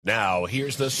Now,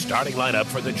 here's the starting lineup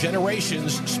for the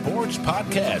Generations Sports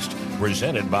Podcast,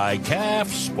 presented by CAF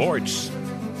Sports.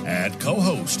 And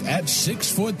co-host at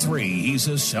 6'3", he's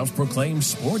a self-proclaimed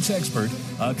sports expert,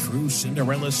 a true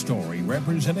Cinderella story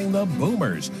representing the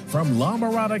Boomers from La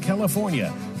Mirada,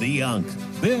 California, the Unk,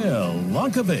 Bill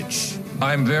Unkovich.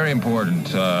 I'm very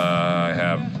important. I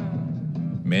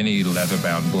have many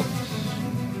leather-bound books.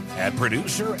 And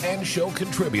producer and show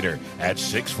contributor at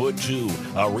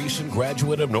 6'2", a recent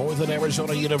graduate of Northern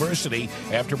Arizona University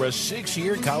after a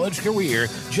 6-year college career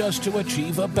just to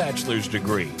achieve a bachelor's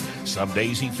degree. Some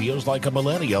days he feels like a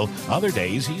millennial, other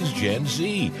days he's Gen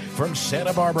Z. From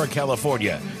Santa Barbara,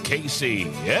 California,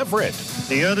 Casey Everett.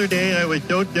 The other day I was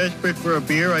so desperate for a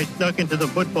beer I snuck into the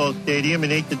football stadium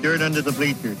and ate the dirt under the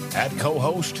bleachers. At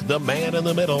co-host, the man in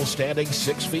the middle, standing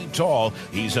 6 feet tall,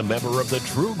 he's a member of the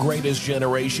true greatest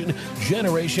generation,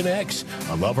 Generation X,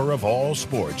 a lover of all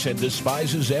sports and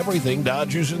despises everything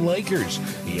Dodgers and Lakers.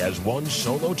 He has one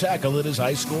solo tackle in his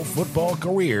high school football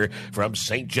career from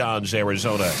St. John's,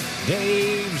 Arizona,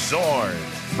 Dave Zorn.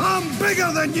 I'm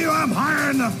bigger than you. I'm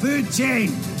higher in the food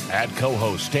chain. At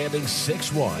co-host, standing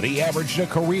 6'1", he averaged a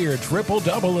career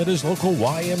triple-double at his local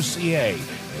YMCA.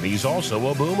 And he's also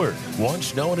a boomer,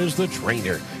 once known as the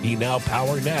trainer. He now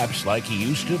power naps like he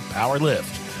used to power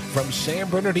lift. From San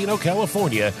Bernardino,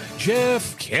 California,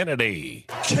 Jeff Kennedy.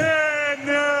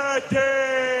 Kennedy!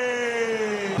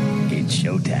 It's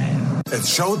showtime.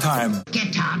 It's showtime.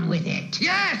 Get on with it.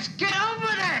 Yes, get on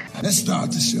with it. Let's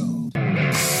start the show.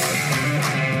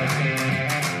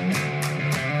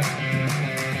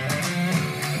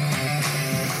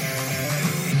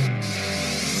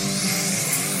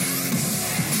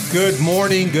 Good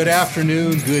morning, good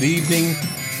afternoon, good evening,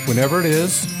 whenever it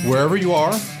is, wherever you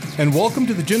are. And welcome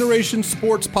to the Generation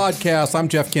Sports Podcast. I'm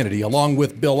Jeff Kennedy, along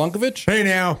with Bill Unkovich. Hey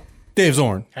now. Dave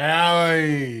Zorn.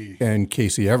 Howdy. And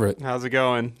Casey Everett. How's it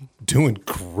going? Doing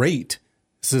great.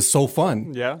 This is so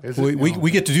fun. Yeah.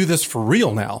 We get to do this for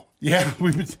real now. Yeah,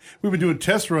 we've been doing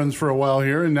test runs for a while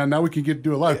here, and now we can get to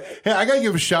do it live. Hey, I got to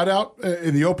give a shout out.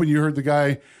 In the open, you heard the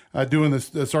guy doing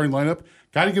the starting lineup.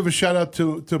 Got to give a shout out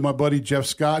to my buddy Jeff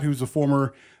Scott, who's a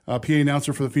former PA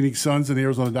announcer for the Phoenix Suns and the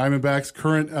Arizona Diamondbacks,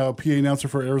 current PA announcer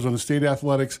for Arizona State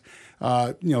Athletics.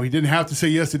 He didn't have to say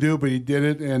yes to do it, but he did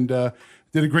it and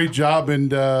did a great job.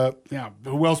 And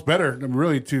who else better,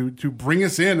 really, to bring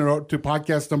us in to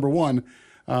podcast number one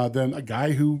than a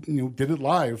guy who did it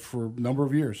live for a number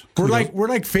of years. We're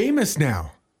like famous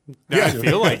now. Yeah, I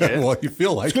feel like it. Well, you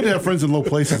feel like it's good to have friends in low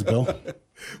places, Bill.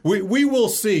 We will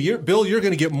see. Bill, you're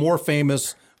going to get more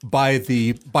famous by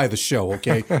the show,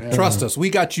 okay? Trust us. We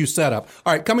got you set up.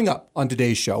 All right, coming up on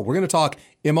today's show, we're going to talk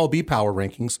MLB power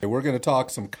rankings. We're going to talk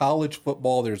some college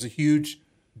football. There's a huge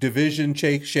division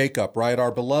shakeup, right?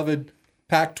 Our beloved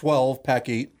Pac-12,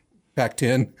 Pac-8,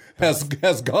 Pac-10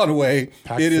 has gone away.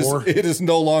 Pac-4. It is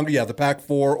no longer, the Pac-4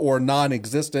 or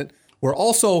non-existent. We're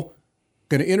also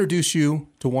going to introduce you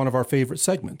to one of our favorite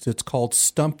segments. It's called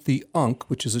Stump the Unk,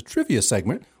 which is a trivia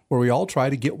segment where we all try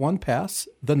to get one past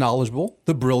the knowledgeable,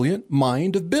 the brilliant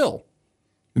mind of Bill.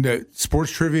 And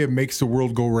sports trivia makes the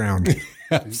world go round.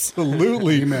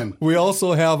 Absolutely. Amen. We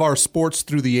also have our Sports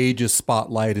Through the Ages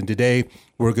spotlight, and today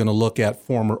we're going to look at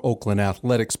former Oakland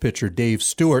Athletics pitcher Dave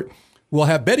Stewart. We'll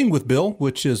have Betting with Bill,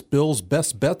 which is Bill's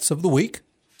best bets of the week.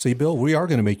 See, Bill, we are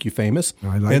going to make you famous.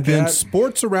 I like and then that.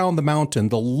 Sports Around the Mountain,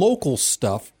 the local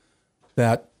stuff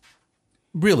that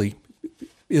really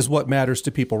is what matters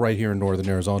to people right here in Northern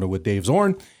Arizona with Dave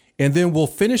Zorn. And then we'll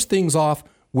finish things off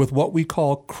with what we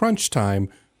call Crunch Time,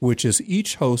 which is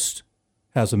each host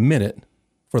has a minute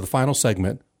for the final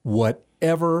segment,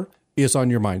 whatever is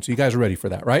on your mind. So you guys are ready for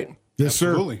that, right? Yes, sir.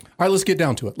 Absolutely. All right, let's get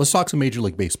down to it. Let's talk some Major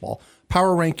League Baseball.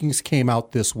 Power rankings came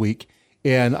out this week,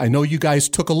 and I know you guys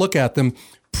took a look at them.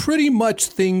 Pretty much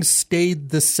things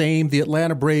stayed the same. The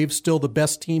Atlanta Braves still the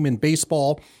best team in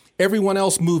baseball. Everyone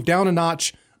else moved down a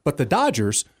notch, but the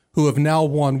Dodgers, who have now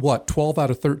won, 12 out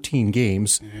of 13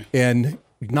 games and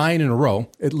 9 in a row,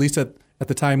 at least at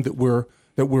the time that we're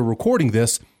recording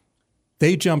this,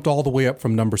 they jumped all the way up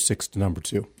from number 6 to number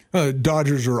 2.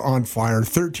 Dodgers are on fire.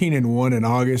 13-1 in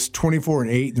August,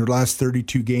 24-8 in their last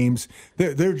 32 games.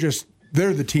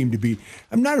 They're the team to beat.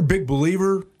 I'm not a big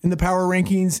believer in the power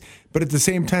rankings, but at the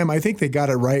same time, I think they got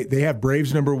it right. They have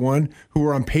Braves number 1, who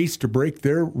are on pace to break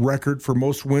their record for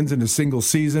most wins in a single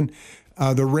season.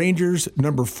 The Rangers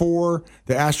number 4,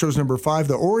 the Astros number 5,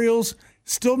 the Orioles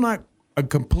still not a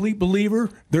complete believer.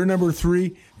 They're number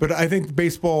 3, but I think the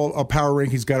baseball power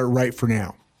rankings got it right for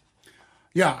now.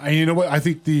 Yeah, and you know what? I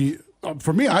think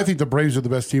for me, I think the Braves are the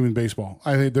best team in baseball.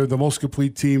 I think they're the most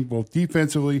complete team, both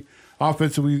defensively,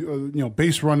 offensively.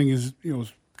 Base running is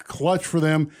clutch for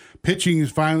them. Pitching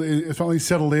is finally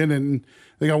settled in, and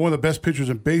they got one of the best pitchers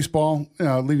in baseball,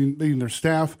 leading their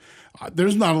staff.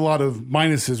 There's not a lot of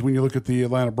minuses when you look at the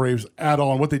Atlanta Braves at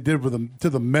all, and what they did to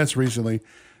the Mets recently.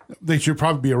 They should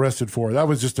probably be arrested for. That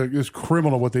was just it was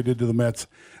criminal what they did to the Mets,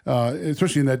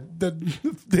 especially in the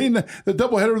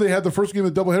doubleheader they had. The first game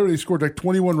of the doubleheader, they scored like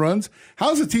 21 runs. How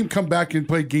does the team come back and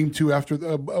play game 2 after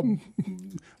they got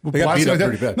beat up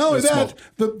pretty bad? Not only that,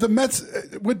 the Mets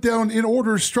went down in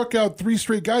order, struck out 3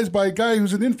 straight guys by a guy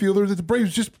who's an infielder that the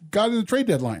Braves just got in the trade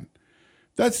deadline.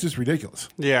 That's just ridiculous.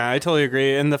 Yeah, I totally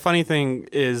agree. And the funny thing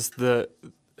is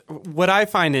what I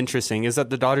find interesting is that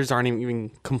the Dodgers aren't even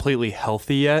completely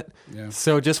healthy yet. Yeah.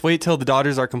 So just wait till the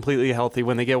Dodgers are completely healthy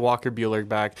when they get Walker Buehler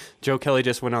back. Joe Kelly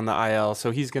just went on the IL,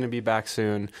 so he's going to be back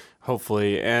soon,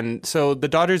 hopefully. And so the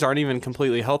Dodgers aren't even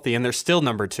completely healthy, and they're still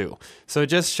number 2. So it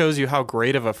just shows you how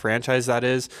great of a franchise that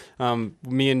is.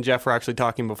 Me and Jeff were actually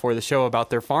talking before the show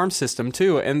about their farm system,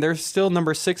 too, and they're still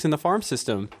number 6 in the farm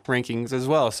system rankings as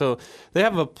well. So they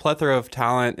have a plethora of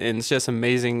talent, and it's just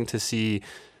amazing to see.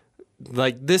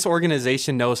 Like, this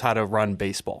organization knows how to run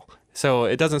baseball. So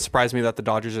it doesn't surprise me that the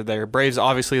Dodgers are there. Braves,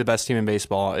 obviously the best team in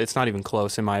baseball. It's not even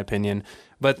close, in my opinion.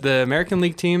 But the American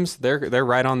League teams, they're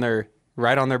right on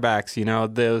their backs. You know,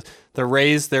 the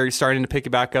Rays, they're starting to pick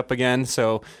it back up again.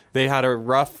 So they had a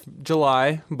rough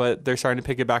July, but they're starting to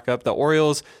pick it back up. The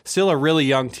Orioles, still a really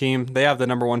young team. They have the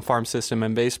number 1 farm system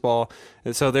in baseball.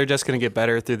 And so they're just going to get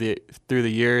better through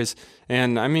the years.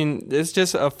 And I mean, it's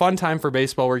just a fun time for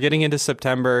baseball. We're getting into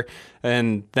September,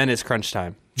 and then it's crunch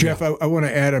time. Jeff, I want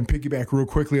to add on piggyback real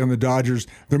quickly on the Dodgers.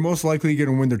 They're most likely going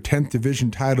to win their 10th division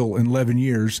title in 11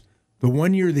 years. The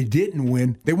one year they didn't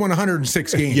win, they won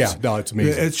 106 games. Yeah, no, it's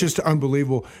amazing. It's just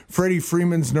unbelievable. Freddie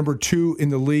Freeman's number 2 in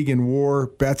the league in WAR.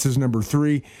 Betts is number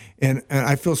 3. And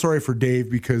I feel sorry for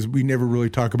Dave because we never really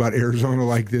talk about Arizona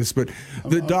like this. But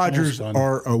the Dodgers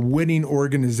are a winning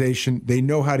organization. They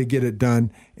know how to get it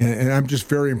done. And I'm just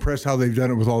very impressed how they've done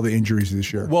it with all the injuries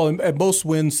this year. Well, and most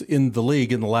wins in the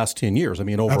league in the last 10 years. I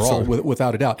mean, overall,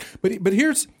 without a doubt. But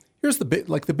here's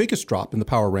the biggest drop in the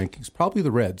power rankings, probably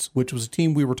the Reds, which was a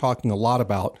team we were talking a lot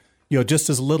about, just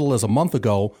as little as a month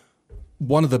ago.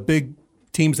 One of the big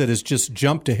teams that has just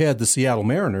jumped ahead, the Seattle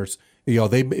Mariners,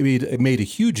 they made a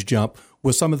huge jump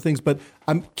with some of the things. But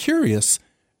I'm curious,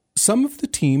 some of the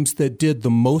teams that did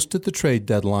the most at the trade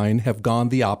deadline have gone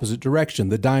the opposite direction.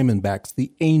 The Diamondbacks,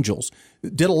 the Angels,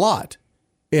 did a lot.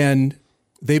 And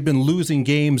they've been losing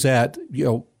games at,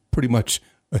 pretty much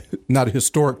not a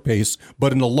historic pace,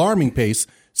 but an alarming pace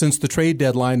since the trade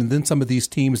deadline. And then some of these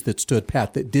teams that stood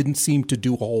pat, that didn't seem to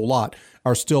do a whole lot,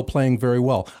 are still playing very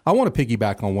well. I want to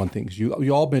piggyback on one thing.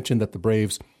 You all mentioned that the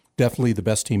Braves, definitely the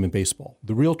best team in baseball.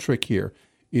 The real trick here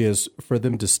is for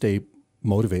them to stay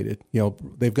motivated.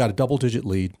 They've got a double-digit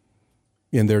lead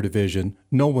in their division.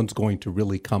 No one's going to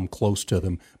really come close to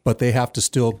them, but they have to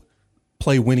still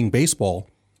play winning baseball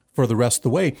for the rest of the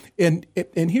way. And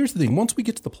here's the thing. Once we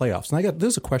get to the playoffs, and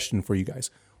there's a question for you guys.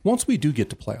 Once we do get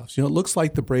to playoffs, it looks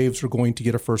like the Braves are going to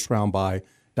get a first-round bye.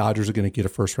 Dodgers are going to get a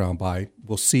first-round bye.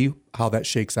 We'll see how that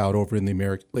shakes out over in the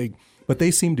American League. But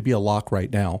they seem to be a lock right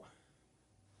now.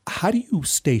 How do you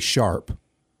stay sharp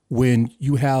when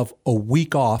you have a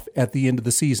week off at the end of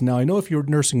the season? Now, I know if you're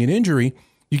nursing an injury,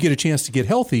 you get a chance to get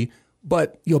healthy.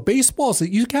 But baseball,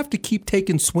 you have to keep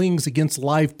taking swings against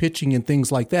live pitching and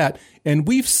things like that. And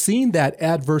we've seen that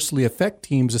adversely affect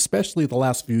teams, especially the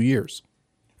last few years.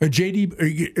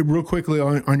 JD, real quickly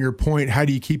on your point, how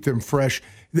do you keep them fresh?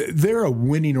 They're a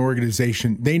winning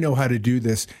organization. They know how to do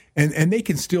this, and they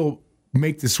can still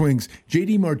make the swings.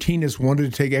 JD Martinez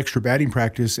wanted to take extra batting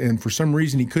practice, and for some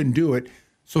reason he couldn't do it.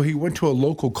 So he went to a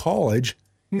local college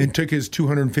and took his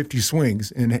 250 swings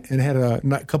and had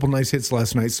a couple nice hits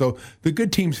last night. So the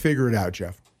good teams figure it out,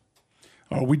 Jeff.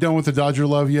 Are we done with the Dodger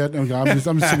love yet? I'm just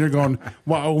sitting here going,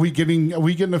 wow, are we getting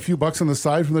a few bucks on the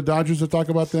side from the Dodgers to talk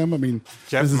about them? I mean,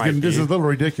 this is a little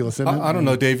ridiculous, isn't it? I don't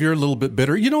know, Dave. You're a little bit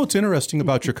bitter. What's interesting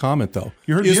about your comment, though?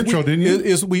 You heard the intro, didn't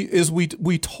you?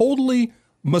 We totally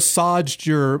massaged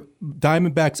your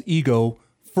Diamondbacks ego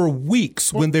for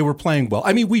weeks when they were playing well.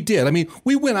 I mean, we did. I mean,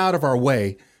 we went out of our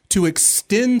way to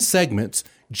extend segments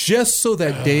just so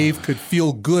that Dave could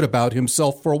feel good about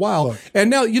himself for a while. Look. And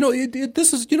now,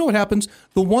 this is, what happens?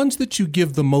 The ones that you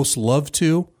give the most love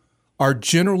to are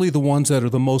generally the ones that are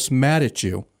the most mad at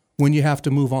you when you have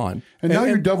to move on. And now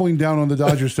you're doubling down on the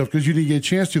Dodgers stuff because you didn't get a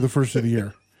chance to the first of the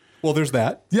year. Well, there's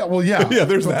that. Yeah, well, yeah. Yeah,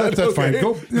 there's that. That's fine.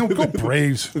 Go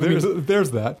Braves.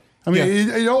 There's that. I mean,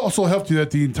 it also helped you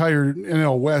that the entire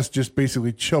NL West just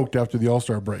basically choked after the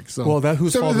All-Star break. So,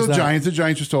 whose fault is that? The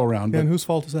Giants are still around. And whose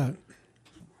fault is that?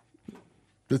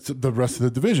 That's the rest of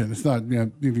the division. It's not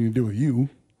anything to do with you.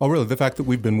 Oh, really? The fact that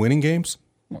we've been winning games?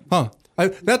 Huh.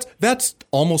 That's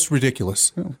almost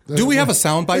ridiculous. Do we have a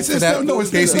soundbite for that,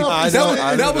 Casey?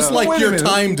 That was like your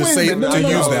time to say to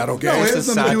use that. Okay, no, it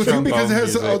has nothing to do with you because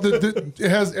it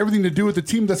has everything to do with the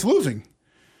team that's losing.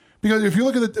 Because if you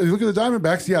look at the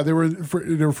Diamondbacks, they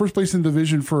were first place in the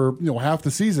division for half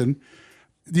the season.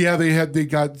 Yeah, they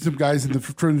got some guys in the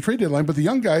trade deadline, but the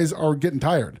young guys are getting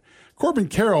tired. Corbin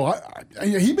Carroll,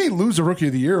 he may lose the Rookie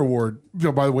of the Year award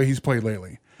by the way he's played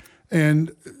lately.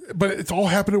 But it's all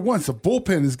happened at once. The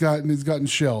bullpen has gotten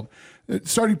shelled.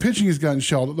 Starting pitching has gotten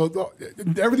shelled.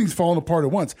 Everything's fallen apart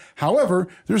at once. However,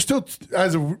 there's still,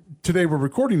 as of today we're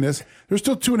recording this, there's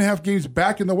still 2.5 games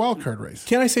back in the wild card race.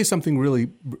 Can I say something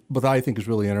that I think is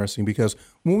really interesting? Because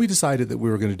when we decided that we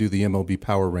were going to do the MLB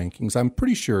power rankings, I'm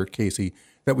pretty sure, Casey,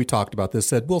 that we talked about this,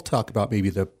 said we'll talk about maybe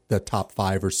the top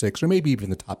 5 or 6 or maybe even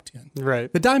the top 10.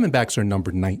 Right. The Diamondbacks are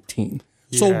number 19.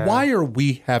 So why are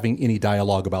we having any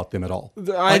dialogue about them at all?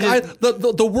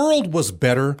 The world was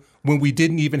better when we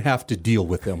didn't even have to deal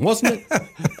with them, wasn't it?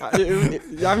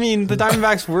 I mean, the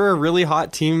Diamondbacks were a really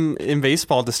hot team in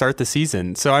baseball to start the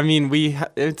season. So I mean,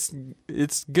 it's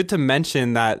good to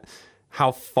mention that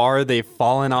how far they've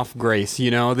fallen off grace.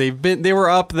 They were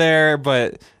up there,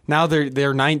 but now they're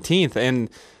 19th, and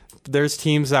there's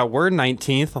teams that were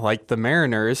 19th, like the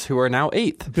Mariners, who are now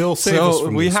 8th. Bill, save us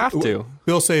from this. We have to.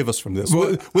 Bill, save us from this.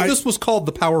 This was called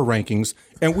the Power Rankings,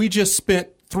 and we just spent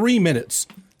 3 minutes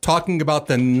talking about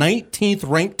the 19th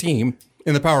ranked team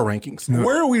in the Power Rankings. No.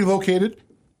 Where are we located?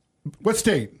 What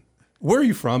state? Where are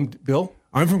you from, Bill?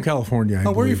 I'm from California.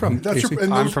 Where are you from?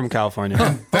 I'm from California.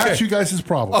 That's you guys'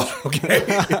 problem. Oh, okay.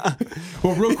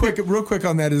 Well, real quick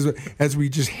on that is as we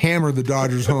just hammer the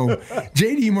Dodgers home.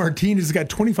 JD Martinez got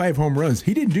 25 home runs.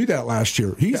 He didn't do that last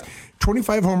year. He's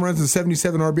 25 home runs and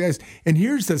 77 RBIs. And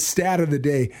here's the stat of the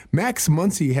day. Max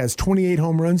Muncy has 28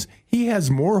 home runs. He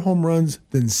has more home runs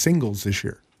than singles this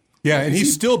year. Yeah, and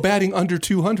he's still batting under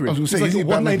 200. I was going to say, he's like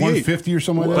 150 or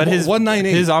something like that. But his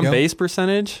 198. His on-base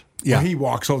percentage? Yeah, well, he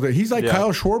walks all day. He's like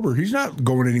Kyle Schwarber. He's not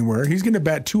going anywhere. He's going to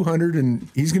bat 200, and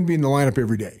he's going to be in the lineup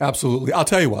every day. Absolutely. I'll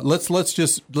tell you what.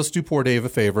 Let's do poor Dave a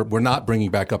favor. We're not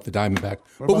bringing back up the Diamondback,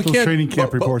 but we can training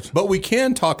camp reports. But we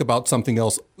can talk about something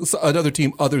else, another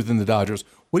team other than the Dodgers.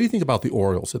 What do you think about the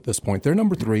Orioles at this point? They're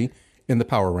number 3 in the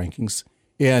power rankings,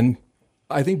 and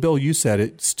I think Bill, you said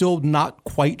it. Still not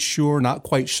quite sure, not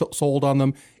quite sold on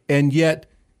them, and yet,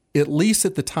 at least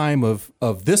at the time of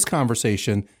this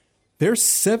conversation, they're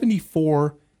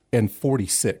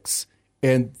 74-46,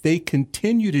 and they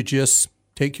continue to just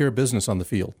take care of business on the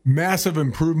field. Massive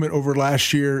improvement over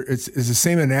last year. It's the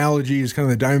same analogy as kind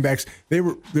of the Diamondbacks. They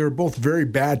were both very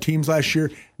bad teams last year.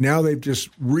 Now they've just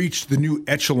reached the new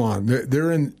echelon.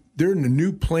 They're in a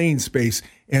new playing space,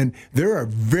 and they're a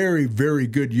very, very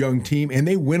good young team, and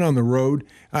they win on the road.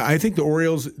 I think the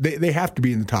Orioles, they have to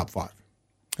be in the top 5.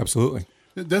 Absolutely.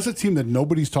 That's a team that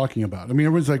nobody's talking about. I mean,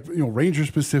 everyone's like, Ranger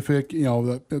specific,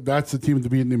 that's the team to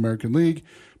be in the American League,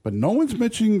 but no one's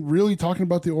really talking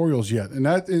about the Orioles yet. And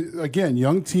that, again,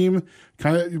 young team,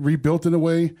 kind of rebuilt in a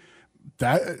way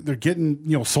that they're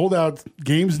getting, sold out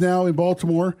games now in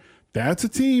Baltimore. That's a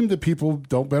team that people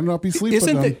better not be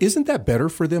sleeping on. Isn't that better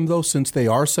for them, though, since they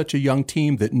are such a young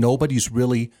team that nobody's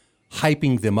really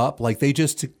hyping them up? Like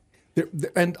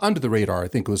and under the radar, I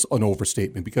think was an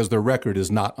overstatement because their record is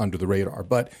not under the radar.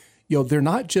 But they're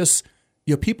not just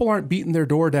people aren't beating their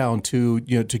door down to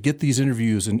get these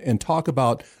interviews and talk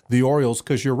about the Orioles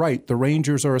because you're right, the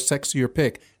Rangers are a sexier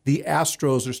pick. The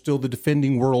Astros are still the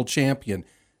defending world champion.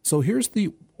 So here's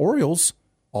the Orioles.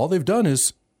 All they've done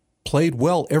is played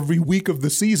well every week of the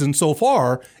season so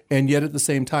far, and yet at the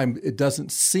same time, it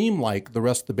doesn't seem like the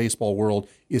rest of the baseball world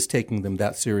is taking them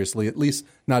that seriously, at least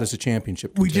not as a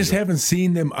championship contender. We just haven't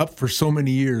seen them up for so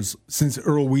many years since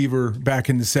Earl Weaver back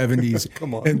in the 70s.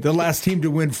 Come on. And the last team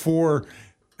to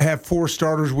have 4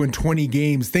 starters win 20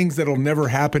 games, things that'll never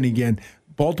happen again.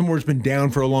 Baltimore's been down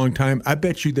for a long time. I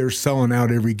bet you they're selling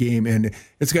out every game, and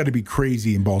it's got to be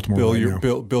crazy in Baltimore now.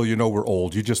 Bill, we're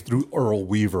old. You just threw Earl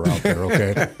Weaver out there,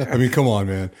 okay? I mean, come on,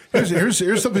 man.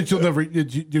 Here's something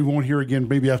you won't hear again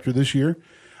maybe after this year.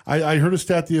 I heard a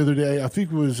stat the other day. I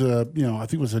think it was on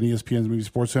ESPN's maybe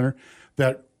Sports Center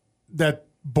that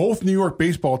both New York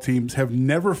baseball teams have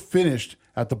never finished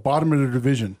at the bottom of their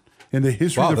division in the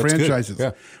history of the franchises.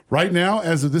 Yeah. Right now,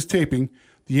 as of this taping,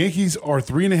 the Yankees are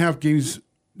 3.5 games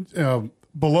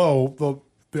below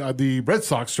the Red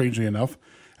Sox, strangely enough,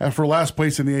 for last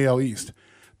place in the AL East.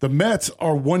 The Mets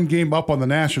are 1 game up on the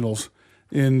Nationals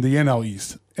in the NL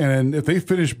East. And if they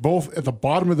finish both at the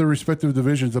bottom of their respective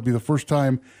divisions, that'll be the first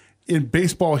time in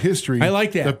baseball history. I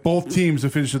like that both teams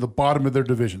have finished at the bottom of their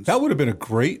divisions. That would have been a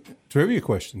great trivia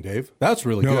question, Dave. That's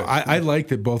really good. I like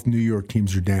that both New York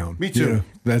teams are down. Me too.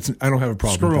 I don't have a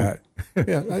problem with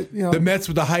that. Yeah, the Mets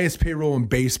with the highest payroll in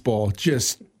baseball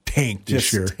just tanked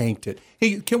this year. Tanked it.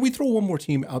 Hey, can we throw one more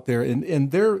team out there?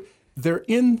 And they're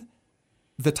in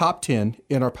the top 10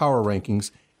 in our power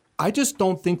rankings. I just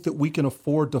don't think that we can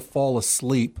afford to fall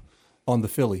asleep on the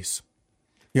Phillies.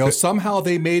 Somehow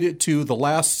they made it to the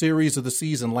last series of the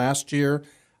season last year.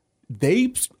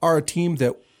 They are a team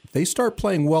that they start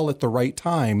playing well at the right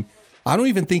time. I don't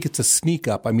even think it's a sneak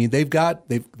up. I mean, they've got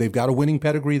a winning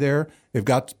pedigree there. They've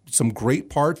got some great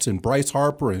parts in Bryce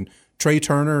Harper and Trey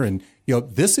Turner, and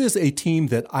this is a team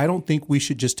that I don't think we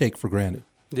should just take for granted.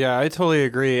 Yeah, I totally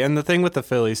agree. And the thing with the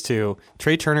Phillies too,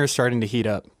 Trey Turner is starting to heat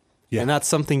up. Yeah. And that's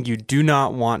something you do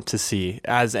not want to see.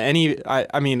 I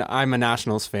mean, I'm a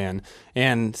Nationals fan,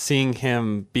 and seeing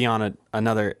him be on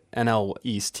another NL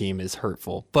East team is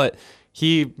hurtful. But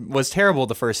he was terrible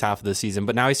the first half of the season,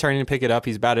 but now he's starting to pick it up.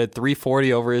 He's batted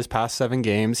 .340 over his past 7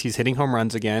 games. He's hitting home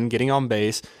runs again, getting on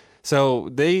base. So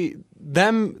the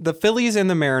Phillies and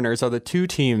the Mariners are the two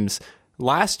teams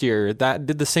last year that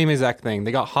did the same exact thing.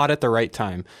 They got hot at the right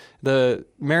time. The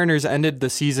Mariners ended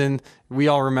the season. We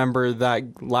all remember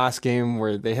that last game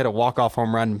where they hit a walk-off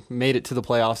home run, made it to the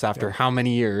playoffs after how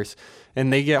many years,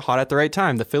 and they get hot at the right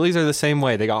time. The Phillies are the same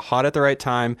way. They got hot at the right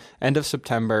time, end of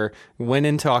September, went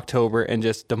into October, and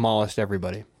just demolished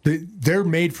everybody. They're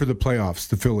made for the playoffs,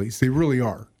 the Phillies. They really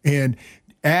are. And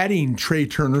adding Trey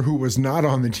Turner, who was not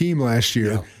on the team last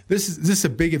year, this is a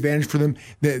big advantage for them.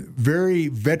 That very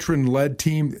veteran-led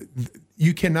team,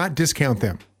 you cannot discount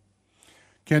them.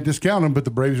 Can't discount them, but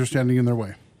the Braves are standing in their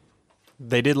way.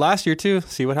 They did last year too.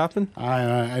 See what happened?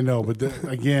 I know, but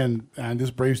again, this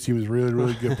Braves team is really,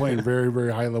 really good, playing very,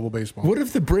 very high-level baseball. What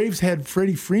if the Braves had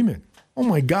Freddie Freeman? Oh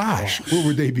my gosh, where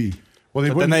would they be?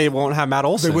 Well, then they won't have Matt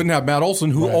Olson. They wouldn't have Matt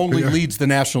Olson, who only leads the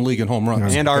National League in home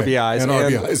runs and RBIs, and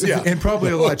RBIs, and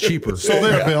probably a lot cheaper. So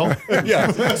there, Bill.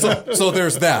 Yeah. So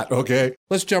there's that. Okay,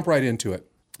 let's jump right into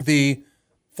it. The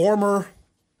former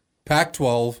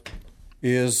Pac-12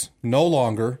 is no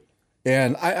longer,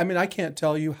 and I mean I can't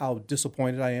tell you how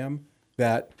disappointed I am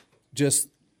that just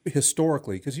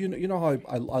historically, because you know how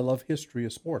I love history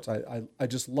of sports. I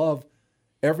just love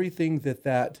everything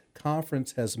that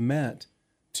conference has meant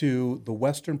to the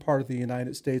western part of the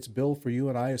United States. Bill, for you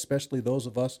and I, especially those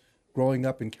of us growing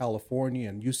up in California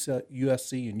and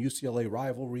USC and UCLA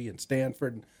rivalry and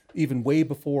Stanford, and even way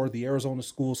before the Arizona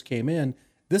schools came in,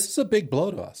 this is a big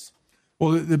blow to us.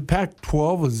 Well, the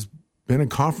Pac-12 has been a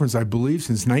conference, I believe,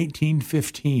 since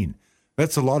 1915.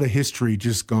 That's a lot of history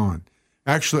just gone.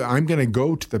 Actually, I'm going to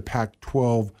go to the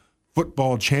Pac-12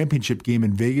 football championship game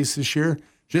in Vegas this year,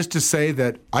 just to say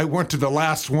that I went to the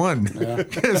last one. Yeah.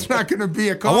 It's not going to be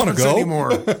a conference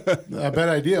anymore. A bad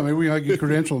idea. Maybe we might get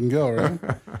credentialed and go, right?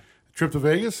 Trip to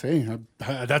Vegas? Hey,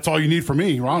 that's all you need for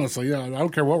me, honestly. I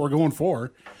don't care what we're going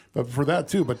for, but for that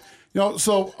too. But,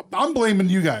 so I'm blaming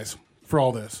you guys for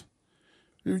all this.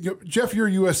 Jeff, you're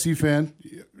a USC fan.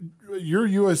 You're a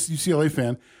UCLA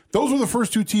fan. Those were the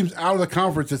first two teams out of the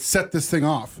conference that set this thing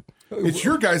off. It's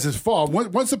your guys' fault.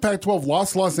 Once the Pac-12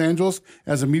 lost Los Angeles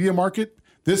as a media market,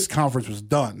 this conference was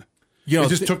done. It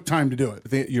just took time to do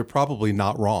it. You're probably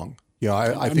not wrong.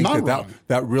 I think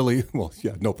that really,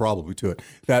 no problem to it.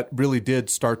 That really did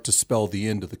start to spell the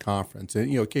end of the conference.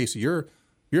 And Casey, you're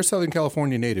a Southern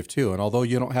California native too, and although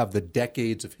you don't have the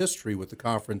decades of history with the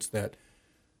conference that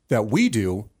we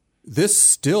do, this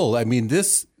still,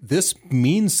 this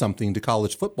means something to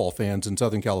college football fans in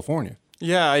Southern California.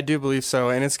 Yeah, I do believe so,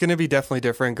 and it's going to be definitely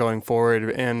different going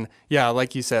forward. And yeah,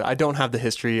 like you said, I don't have the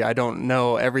history. I don't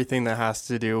know everything that has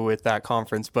to do with that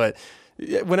conference. But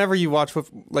whenever you watch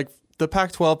like the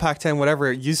Pac-12, Pac-10,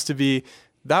 whatever it used to be,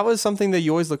 that was something that you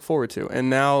always look forward to. And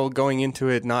now going into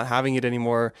it, not having it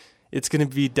anymore, it's going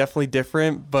to be definitely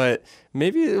different. But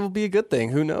maybe it will be a good thing.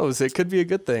 Who knows? It could be a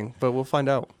good thing, but we'll find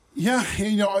out. Yeah,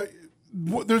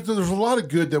 there's a lot of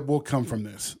good that will come from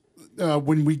this.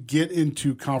 When we get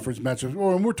into conference matchups,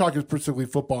 or when we're talking specifically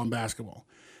football and basketball.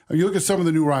 You look at some of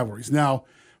the new rivalries. Now,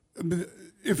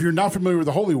 if you're not familiar with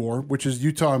the Holy War, which is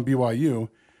Utah and BYU,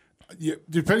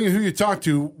 depending on who you talk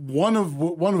to, one of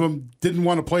them didn't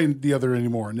want to play the other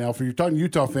anymore. Now, if you're talking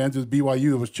Utah fans, it's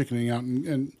BYU that was chickening out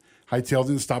and hightailed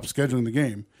and stopped scheduling the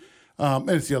game. And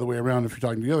it's the other way around if you're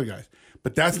talking to the other guys.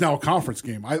 But that's now a conference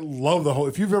game. I love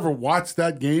if you've ever watched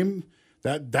that game,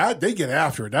 that they get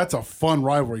after it. That's a fun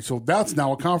rivalry. So that's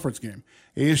now a conference game.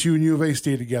 ASU and U of A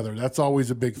stay together. That's always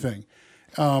a big thing.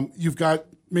 You've got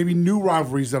maybe new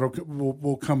rivalries that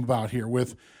will come about here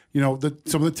with some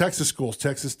of the Texas schools,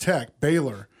 Texas Tech,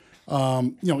 Baylor,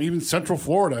 Even Central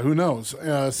Florida, who knows?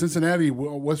 Cincinnati,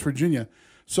 West Virginia.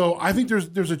 So I think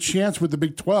there's a chance with the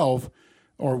Big 12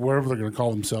 or whatever they're going to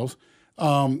call themselves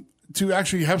to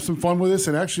actually have some fun with this,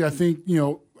 and actually I think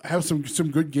have some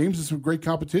good games and some great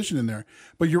competition in there.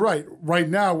 But you're right. Right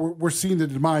now we're seeing the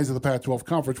demise of the Pac-12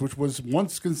 conference, which was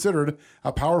once considered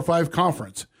a Power 5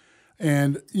 conference.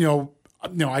 And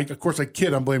of course I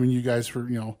kid. I'm blaming you guys for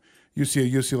UCLA,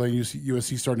 UCLA, and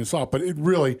USC starting this off. But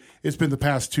it's been the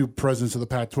past two presidents of the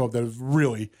Pac-12 that have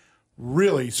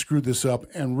really screwed this up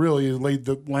and really laid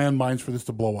the landmines for this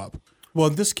to blow up. Well,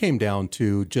 this came down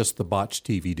to just the botched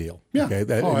TV deal. Yeah. Okay,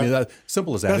 that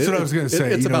simple as that. That's what I was going to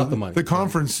say. It's about the money. The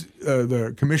conference,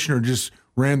 the commissioner just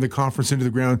ran the conference into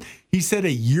the ground. He said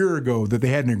a year ago that they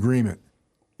had an agreement,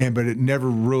 but it never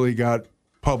really got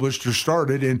published or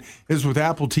started. And it's with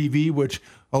Apple TV, which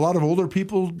a lot of older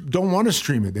people don't want to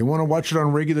stream it. They want to watch it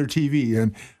on regular TV,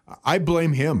 and I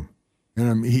blame him.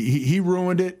 And he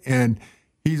ruined it, and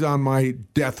he's on my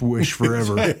death wish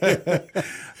forever.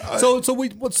 So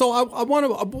I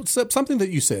want to something that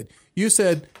you said. You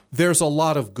said there's a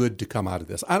lot of good to come out of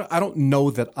this. I don't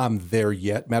know that I'm there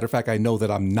yet. Matter of fact, I know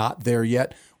that I'm not there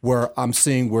yet. Where I'm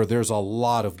seeing where there's a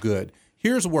lot of good.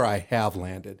 Here's where I have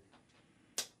landed.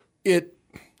 It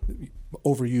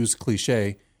overused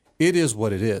cliche. It is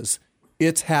what it is.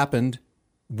 It's happened.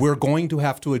 We're going to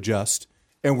have to adjust,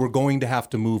 and we're going to have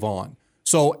to move on.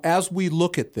 So as we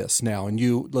look at this now,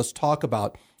 and let's talk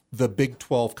about the Big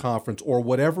 12 conference or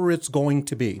whatever it's going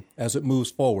to be as it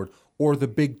moves forward, or the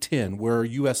Big 10 where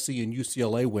USC and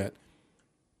UCLA went,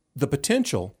 the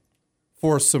potential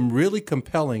for some really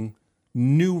compelling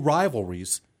new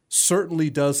rivalries certainly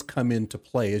does come into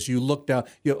play. As you look down,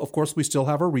 of course, we still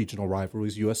have our regional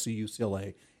rivalries, USC,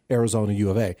 UCLA, Arizona, U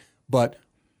of A, but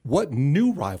what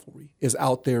new rivalry is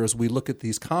out there as we look at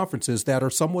these conferences that are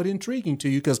somewhat intriguing to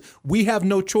you? Because we have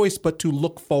no choice but to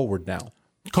look forward now.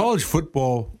 College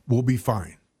football will be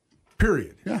fine,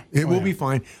 period. Yeah, it will be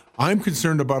fine. I'm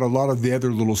concerned about a lot of the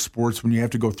other little sports when you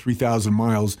have to go 3,000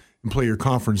 miles and play your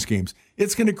conference games.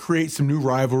 It's going to create some new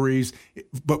rivalries,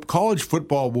 but college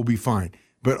football will be fine.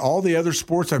 But all the other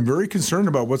sports, I'm very concerned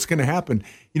about what's going to happen.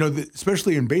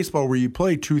 Especially in baseball where you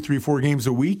play 2, 3, 4 games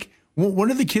a week.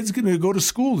 When are the kids going to go to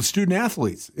school, the student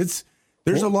athletes?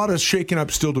 There's a lot of shaking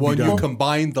up still to be done. You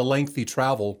combine the lengthy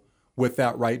travel with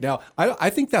that right now. I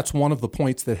think that's one of the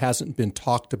points that hasn't been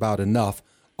talked about enough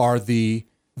are the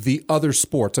other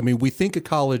sports. I mean, we think of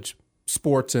college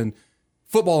sports and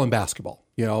football and basketball,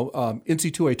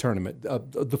 NCAA tournament,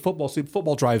 the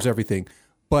football drives everything.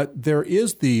 But there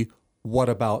is what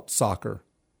about soccer?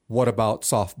 What about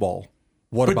softball?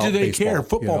 What about do they baseball, care?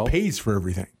 Football pays for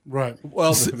everything. Right.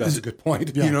 Well, that's a good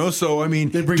point. Yeah. So, I mean,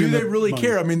 do they really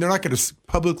care? I mean, they're not going to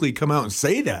publicly come out and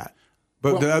say that.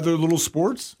 But the other little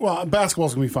sports? Well,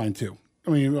 basketball's going to be fine, too. I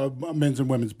mean, men's and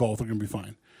women's both are going to be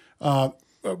fine. Talk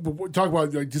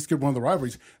about, just get one of the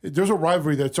rivalries. There's a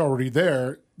rivalry that's already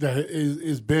there that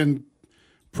has been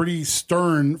pretty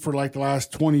stern for like the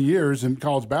last 20 years in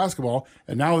college basketball,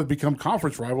 and now they've become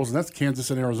conference rivals, and that's Kansas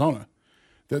and Arizona.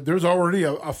 There's already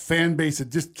a fan base that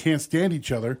just can't stand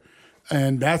each other,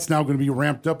 and that's now going to be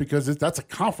ramped up because that's a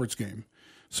conference game.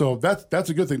 So that's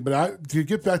a good thing. But to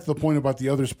get back to the point about the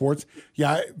other sports,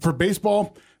 for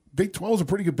baseball, Big 12 is a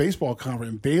pretty good baseball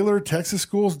conference. Baylor, Texas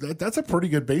schools, that's a pretty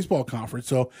good baseball conference.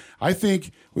 So I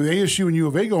think with ASU and U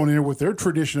of A going in there with their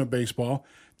tradition of baseball,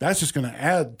 that's just going to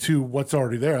add to what's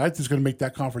already there. That's just going to make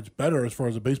that conference better as far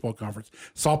as a baseball conference.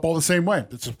 Softball the same way.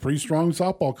 It's a pretty strong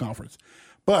softball conference.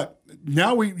 But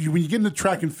now when you get into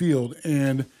track and field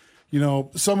and,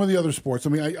 some of the other sports, I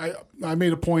mean, I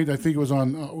made a point, I think it was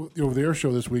on the Over the Air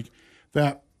show this week,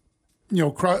 that,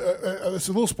 it's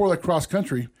a little sport like cross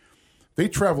country. They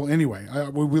travel anyway.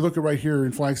 We look at right here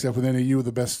in Flagstaff with NAU,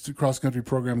 the best cross country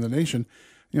program in the nation.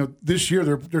 This year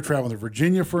they're traveling to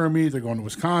Virginia for a meet. They're going to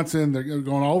Wisconsin. They're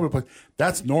going all over the place.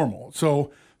 That's normal.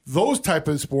 So those type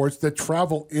of sports that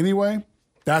travel anyway,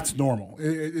 that's normal.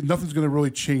 Nothing's going to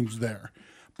really change there.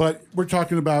 But we're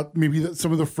talking about maybe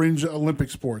some of the fringe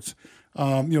Olympic sports,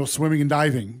 swimming and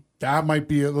diving. That might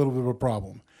be a little bit of a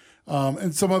problem.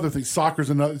 And some other things.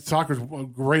 Soccer's a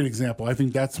great example. I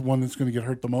think that's one that's going to get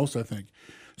hurt the most, I think.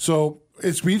 So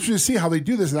it's be interesting to see how they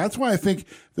do this. And that's why I think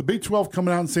the Big 12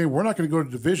 coming out and saying we're not going to go to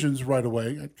divisions right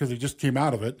away because they just came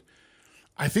out of it.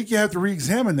 I think you have to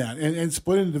re-examine that and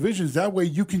split into divisions. That way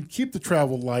you can keep the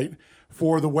travel light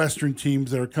for the Western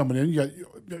teams that are coming in.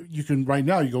 You can right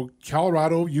now, you go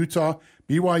Colorado, Utah,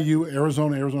 BYU,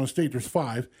 Arizona State. There's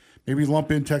 5. Maybe lump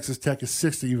in Texas Tech as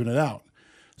 6 to even it out.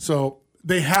 So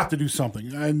they have to do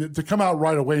something. And to come out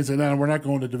right away and say, no, we're not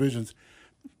going to divisions,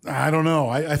 I don't know.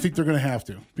 I think they're going to have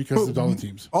to because of all the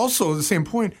teams. Also, at the same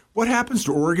point, what happens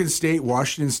to Oregon State,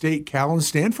 Washington State, Cal, and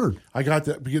Stanford? I got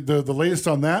the latest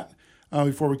on that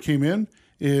before we came in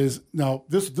is now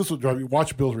this will drive you.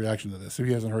 Watch Bill's reaction to this if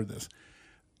he hasn't heard this.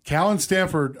 Cal and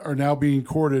Stanford are now being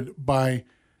courted by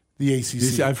the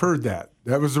ACC. I've heard that.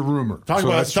 That was a rumor. Talking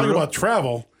about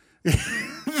travel.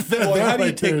 How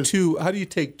do you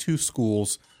take two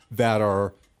schools that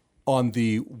are on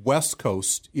the West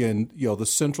Coast in the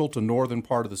central to northern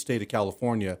part of the state of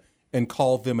California and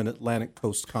call them an Atlantic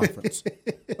Coast Conference?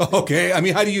 Okay, I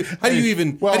mean, how do you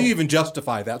even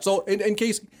justify that? So, in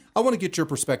case I want to get your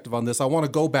perspective on this, I want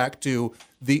to go back to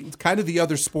the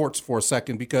other sports for a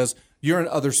second because you're an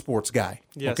other sports guy.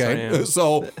 Yes, okay, I am.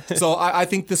 So I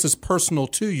think this is personal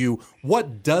to you.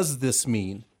 What does this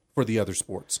mean for the other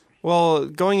sports? Well,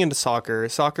 going into soccer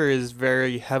is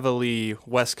very heavily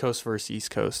West Coast versus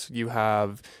East Coast. You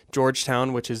have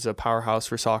Georgetown, which is a powerhouse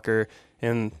for soccer,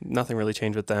 and nothing really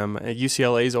changed with them.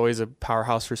 UCLA is always a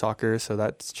powerhouse for soccer, so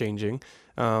that's changing.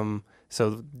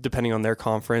 So depending on their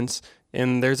conference.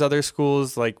 And there's other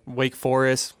schools like Wake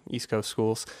Forest, East Coast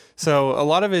schools. So a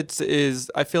lot of it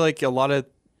is, I feel like a lot of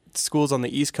schools on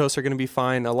the East Coast are going to be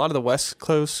fine. A lot of the West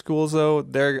Coast schools, though,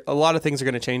 a lot of things are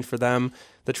going to change for them.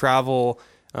 The travel,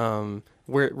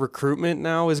 where recruitment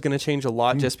now is going to change a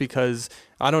lot just because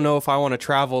I don't know if I want to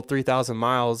travel 3,000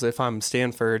 miles if I'm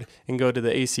Stanford and go to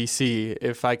the ACC,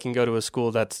 if I can go to a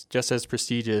school that's just as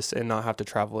prestigious and not have to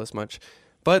travel as much.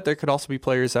 But there could also be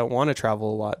players that want to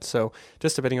travel a lot. So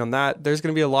just depending on that, there's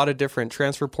going to be a lot of different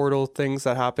transfer portal things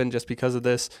that happen just because of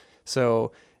this.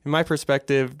 So in my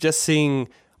perspective, just seeing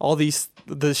all the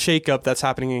shakeup that's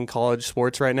happening in college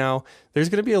sports right now, there's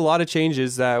going to be a lot of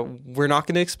changes that we're not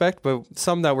going to expect, but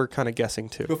some that we're kind of guessing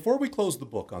too. Before we close the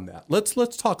book on that, let's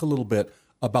talk a little bit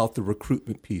about the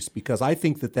recruitment piece because I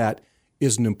think that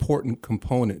is an important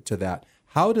component to that.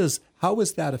 How is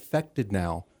that affected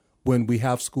now when we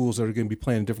have schools that are going to be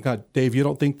playing different kinds? Dave, you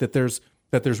don't think that there's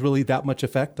really that much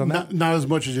effect on that? Not as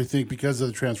much as you think because of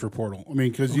the transfer portal. I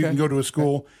mean, because you can go to a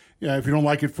school. Yeah, if you don't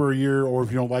like it for a year, or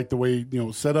if you don't like the way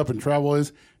set up and travel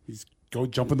is, you just go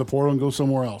jump in the portal and go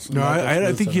somewhere else. No,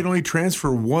 I think you'd only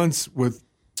transfer once.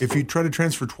 If you try to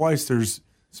transfer twice, there's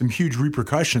some huge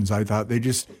repercussions. I thought they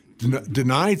just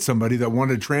denied somebody that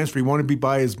wanted to transfer. He wanted to be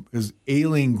by his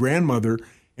ailing grandmother,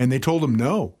 and they told him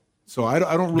no. So I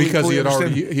don't really because fully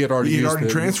he had already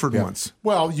transferred once.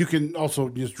 Well, you can also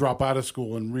just drop out of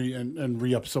school and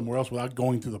re-up somewhere else without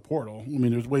going through the portal. I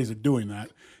mean, there's ways of doing that.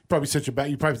 You probably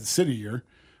have to sit a year,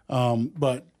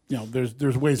 but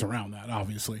there's ways around that.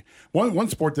 Obviously, one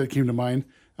sport that came to mind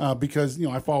because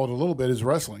I followed a little bit is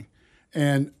wrestling,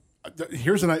 and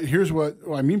here's what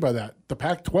I mean by that. The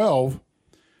Pac-12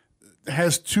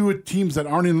 has two teams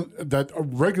that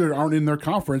regularly aren't in their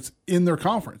conference.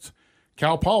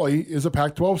 Cal Poly is a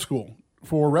Pac-12 school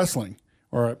for wrestling,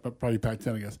 or probably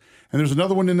Pac-10, I guess. And there's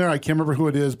another one in there. I can't remember who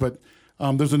it is, but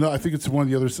there's another. I think it's one of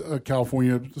the other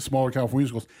smaller California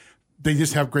schools. They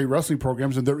just have great wrestling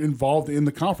programs, and they're involved in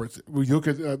the conference. We look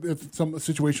at some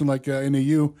situation like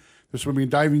NAU, the swimming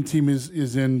and diving team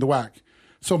is in the WAC.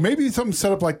 So maybe something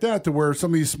set up like that to where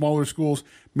some of these smaller schools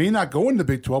may not go into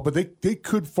Big 12, but they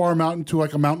could farm out into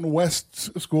like a Mountain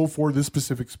West school for this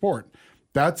specific sport.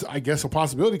 That's, I guess, a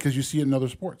possibility because you see it in other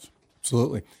sports.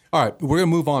 Absolutely. All right, we're going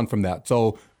to move on from that.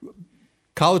 So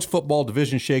college football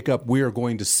division shakeup, we are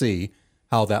going to see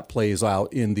how that plays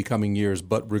out in the coming years.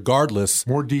 But regardless,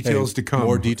 more details to come.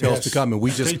 More details to come, and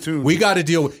we got to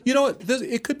deal with.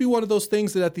 It could be one of those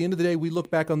things that at the end of the day, we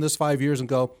look back on this 5 years and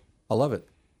go, "I love it."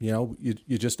 You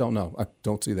just don't know. I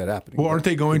don't see that happening. Well, aren't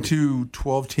they going to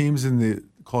 12 teams in the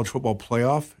college football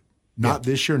playoff? Not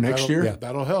this year, next year? Yeah,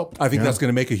 that'll help. I think that's going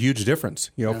to make a huge difference,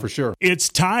 for sure. It's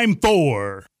time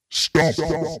for Stump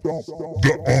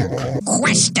the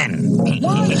Question.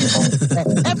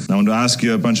 I want to ask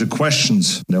you a bunch of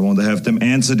questions, and I want to have them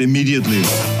answered immediately.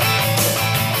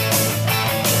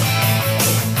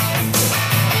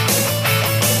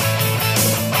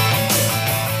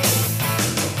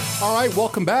 All right,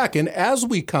 welcome back. And as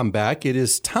we come back, it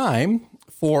is time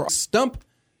for Stump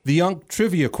the Unk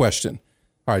trivia question.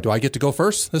 All right, do I get to go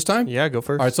first this time? Yeah, go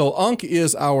first. All right, so Unk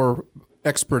is our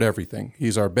expert everything.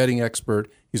 He's our betting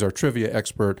expert. He's our trivia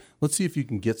expert. Let's see if you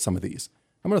can get some of these.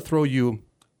 I'm going to throw you,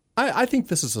 I think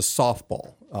this is a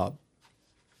softball,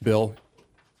 Bill.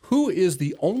 Who is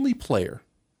the only player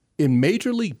in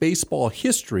Major League Baseball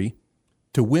history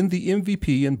to win the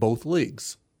MVP in both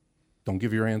leagues? Don't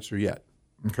give your answer yet.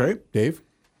 Okay. Dave?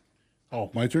 Oh,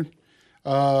 my turn?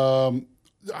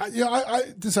 I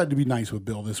decided to be nice with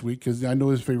Bill this week because I know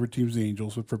his favorite team is the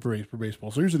Angels for baseball.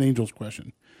 So here's an Angels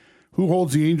question. Who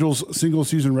holds the Angels'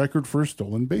 single-season record for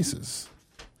stolen bases?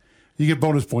 You get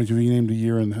bonus points if you name the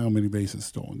year and how many bases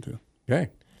stolen, too. Okay.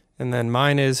 And then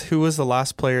mine is, who was the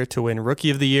last player to win Rookie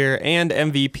of the Year and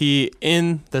MVP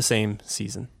in the same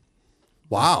season?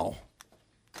 Wow.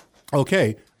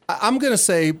 Okay. I'm going to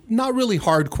say not really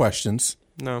hard questions.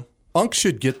 No. Unk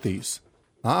should get these.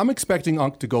 I'm expecting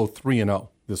Unk to go 3-0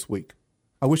 this week.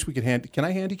 I wish we could can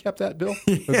I handicap that, Bill?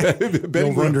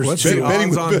 Betting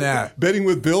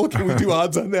with Bill. Can we do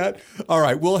odds on that? All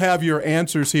right, we'll have your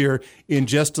answers here in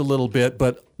just a little bit.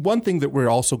 But one thing that we're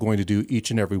also going to do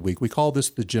each and every week, we call this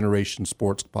the Generation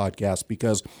Sports Podcast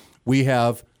because we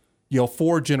have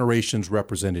 4 generations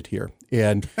represented here,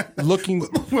 and looking.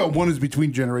 Well, one is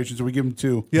between generations, so we give them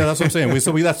 2. Yeah, that's what I'm saying.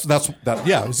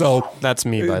 So that's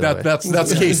me. By the way,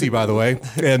 that's Casey, by the way,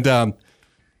 and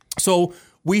so.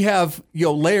 We have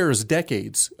layers,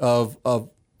 decades of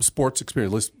sports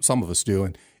experience. At least some of us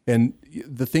do, and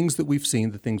the things that we've seen,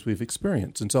 the things we've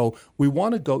experienced. And so we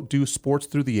want to go do sports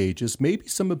through the ages. Maybe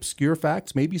some obscure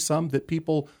facts, maybe some that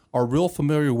people are real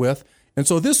familiar with. And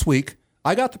so this week,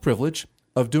 I got the privilege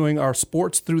of doing our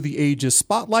Sports Through the Ages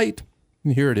Spotlight,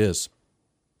 and here it is.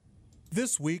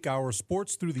 This week, our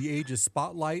Sports Through the Ages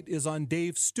Spotlight is on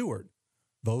Dave Stewart.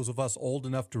 Those of us old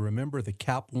enough to remember the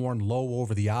cap worn low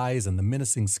over the eyes and the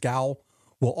menacing scowl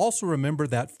will also remember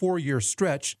that 4-year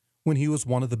stretch when he was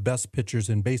one of the best pitchers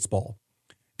in baseball.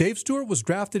 Dave Stewart was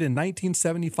drafted in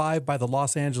 1975 by the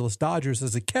Los Angeles Dodgers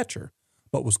as a catcher,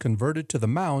 but was converted to the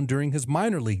mound during his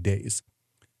minor league days.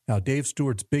 Now, Dave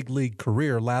Stewart's big league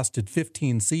career lasted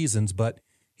 15 seasons, but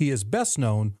he is best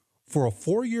known for a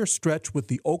 4-year stretch with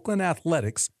the Oakland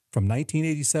Athletics from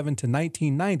 1987 to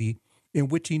 1990, in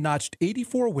which he notched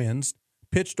 84 wins,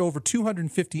 pitched over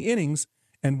 250 innings,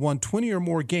 and won 20 or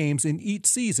more games in each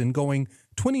season, going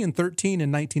 20-13 in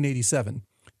 1987,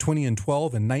 20-12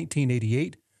 in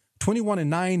 1988, 21-9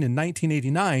 in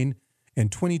 1989,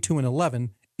 and 22-11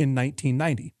 in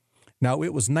 1990. Now,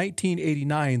 it was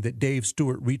 1989 that Dave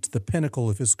Stewart reached the pinnacle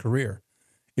of his career.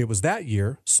 It was that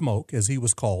year, Smoke, as he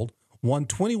was called, won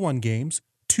 21 games,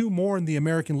 2 more in the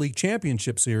American League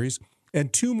Championship Series,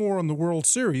 and 2 more in the World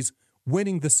Series,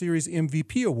 winning the Series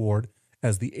MVP award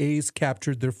as the A's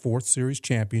captured their 4th Series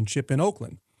championship in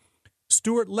Oakland.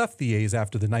 Stewart left the A's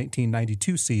after the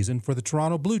 1992 season for the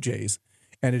Toronto Blue Jays,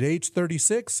 and at age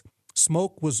 36,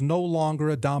 Smoke was no longer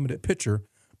a dominant pitcher,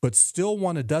 but still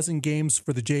won a dozen games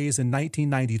for the Jays in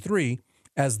 1993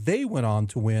 as they went on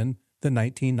to win the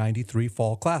 1993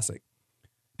 Fall Classic.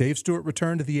 Dave Stewart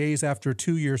returned to the A's after a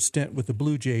 2-year stint with the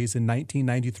Blue Jays in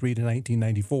 1993 to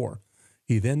 1994.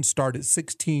 He then started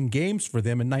 16 games for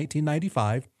them in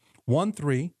 1995, won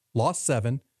 3, lost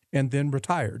 7, and then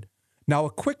retired. Now, a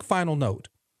quick final note.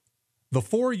 The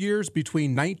 4 years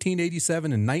between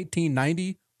 1987 and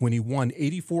 1990, when he won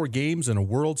 84 games and a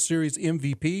World Series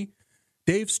MVP,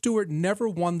 Dave Stewart never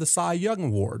won the Cy Young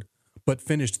Award, but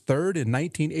finished 3rd in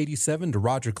 1987 to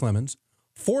Roger Clemens,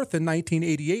 4th in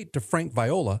 1988 to Frank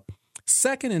Viola,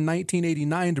 2nd in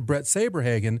 1989 to Brett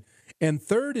Saberhagen, and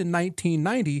 3rd in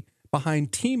 1990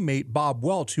 behind teammate Bob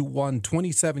Welch, who won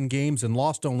 27 games and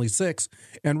lost only 6,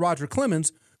 and Roger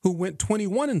Clemens, who went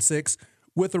 21-6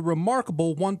 with a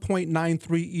remarkable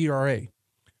 1.93 ERA.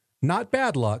 Not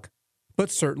bad luck,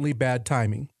 but certainly bad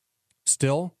timing.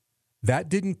 Still, that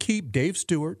didn't keep Dave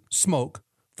Stewart, Smoke,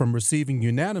 from receiving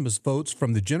unanimous votes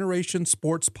from the Generation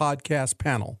Sports Podcast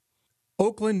panel.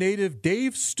 Oakland native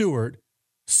Dave Stewart,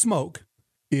 Smoke,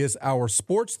 is our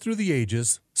Sports Through the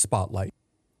Ages Spotlight.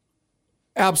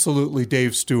 Absolutely,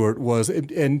 Dave Stewart was,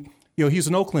 and he's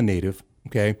an Oakland native,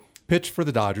 okay? Pitched for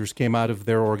the Dodgers, came out of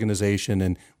their organization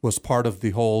and was part of the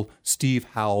whole Steve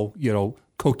Howe,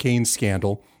 cocaine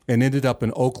scandal and ended up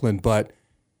in Oakland. But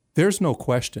there's no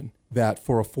question that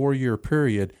for a 4-year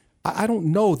period, I don't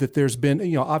know that there's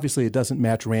been, obviously it doesn't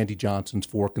match Randy Johnson's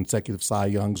 4 consecutive Cy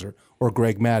Youngs or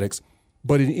Greg Maddux,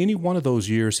 but in any one of those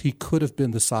years, he could have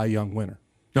been the Cy Young winner.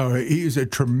 No, he's a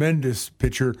tremendous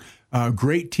pitcher,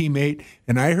 great teammate,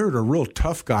 and I heard a real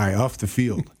tough guy off the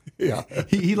field. Yeah,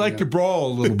 he liked to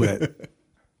brawl a little bit.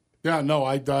 Yeah, no,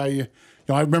 I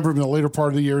remember him in the later part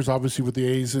of the years, obviously with the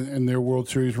A's and their World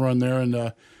Series run there,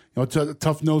 and it's a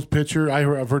tough-nosed pitcher.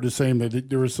 I've heard the same that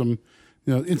there was some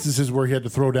instances where he had to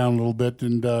throw down a little bit,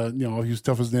 and he was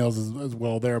tough as nails as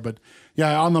well there. But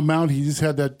yeah, on the mound, he just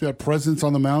had that presence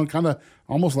on the mound, kind of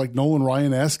almost like Nolan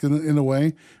Ryan-esque in a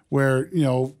way, where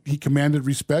he commanded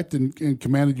respect and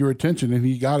commanded your attention, and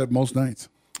he got it most nights.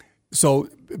 So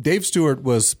Dave Stewart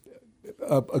was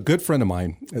a good friend of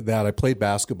mine that I played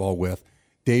basketball with.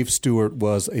 Dave Stewart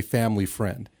was a family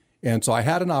friend, and so I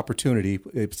had an opportunity.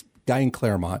 It's a guy in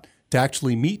Claremont to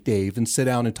actually meet Dave and sit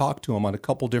down and talk to him on a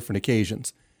couple different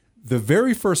occasions. The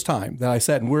very first time that I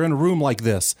sat, and we're in a room like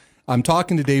this, I'm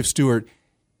talking to Dave Stewart,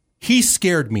 he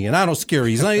scared me, and I don't scare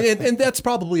you. And that's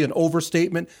probably an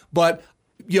overstatement, but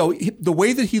the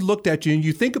way that he looked at you, and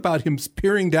you think about him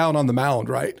peering down on the mound,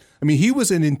 right? I mean, he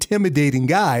was an intimidating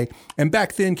guy, and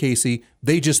back then, Casey,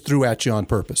 they just threw at you on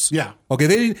purpose. Yeah. Okay,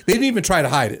 they didn't even try to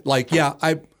hide it. Like,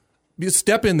 you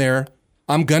step in there,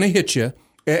 I'm going to hit you.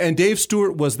 And Dave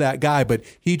Stewart was that guy, but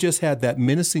he just had that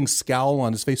menacing scowl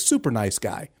on his face. Super nice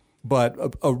guy, but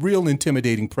a real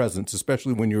intimidating presence,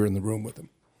 especially when you're in the room with him.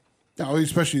 No,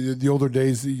 especially the older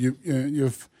days,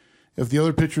 if the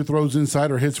other pitcher throws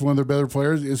inside or hits one of their better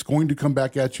players, it's going to come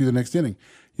back at you the next inning.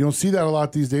 You don't see that a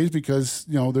lot these days because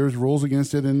there's rules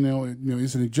against it, and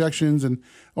instant ejections, and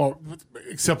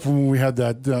except for when we had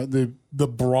that the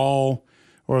brawl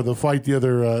or the fight the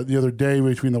other day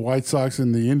between the White Sox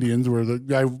and the Indians, where the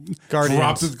guy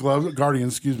drops his gloves.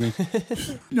 Guardians, excuse me.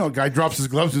 Guy drops his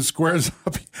gloves and squares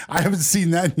up. I haven't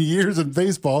seen that in years in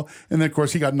baseball, and then of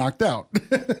course he got knocked out.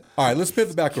 All right, let's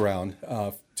pivot back around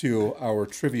to our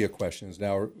trivia questions.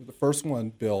 Now, the first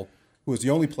one, Bill, who was the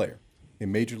only player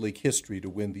in Major League history to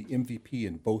win the MVP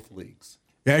in both leagues.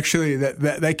 Actually,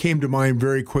 that came to mind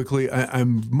very quickly.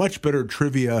 I'm much better at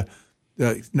trivia,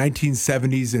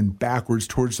 1970s and backwards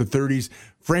towards the 30s.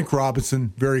 Frank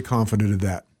Robinson, very confident of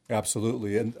that.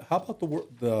 Absolutely. And how about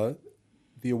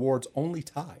the award's only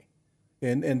tie?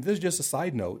 And this is just a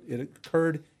side note. It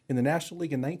occurred in the National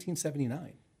League in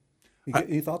 1979.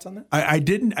 Any thoughts on that? I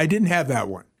didn't have that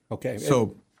one. Okay.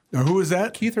 So now who is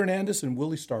that? Keith Hernandez and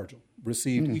Willie Stargell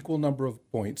received equal number of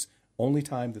points. Only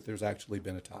time that there's actually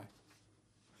been a tie.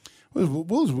 What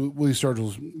was Willie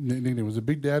Stargell's nickname? Was it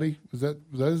Big Daddy? Was that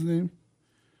his name?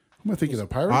 Am I thinking of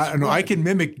Pirates? I know. I can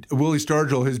mimic Willie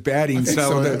Stargell, his batting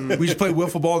style. So. We used to play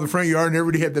wiffle ball in the front yard, and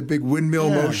everybody had the big windmill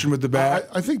motion with the bat.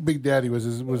 I think Big Daddy was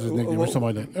his nickname or something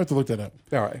like that. I have to look that up.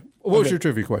 All right. What was your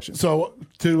trivia question? So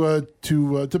to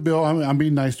Bill, I'm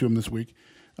being nice to him this week.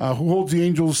 Who holds the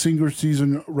Angels' single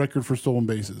season record for stolen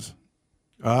bases?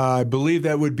 I believe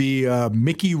that would be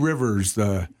Mickey Rivers,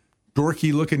 the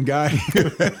dorky-looking guy.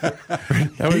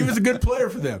 He was a good player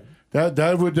for them.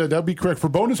 That'd be correct. For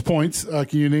bonus points,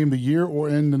 can you name the year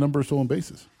and the number of stolen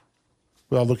bases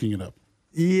without looking it up?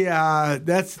 Yeah,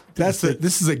 this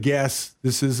is a guess.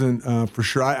 This isn't for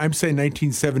sure. I'm saying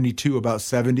 1972, about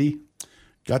 70.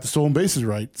 Got the stolen bases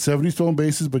right. 70 stolen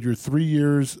bases, but you're 3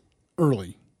 years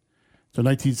early. So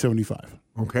 1975.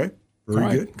 Okay.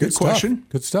 Very good. Good question.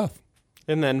 Good stuff.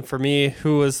 And then for me,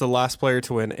 who was the last player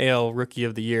to win AL Rookie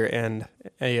of the Year and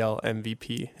AL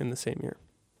MVP in the same year?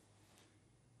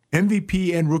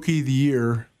 MVP and Rookie of the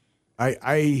Year.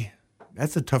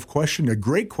 That's a tough question. A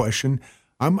great question.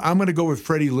 I'm going to go with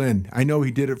Freddie Lynn. I know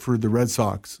he did it for the Red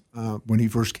Sox when he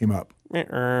first came up.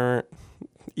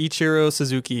 Ichiro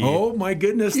Suzuki. Oh my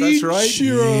goodness, that's right.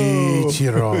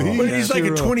 Ichiro. But he's like a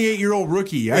 28-year-old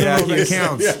rookie. I don't know if that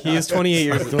counts. Yeah. He is 28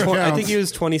 years old. I think he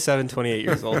was 27, 28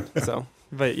 years old. So,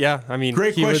 but yeah, I mean,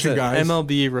 great question, guys.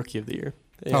 MLB Rookie of the Year.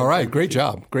 All right, great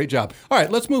job. All right,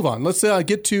 let's move on. Let's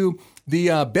get to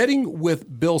the betting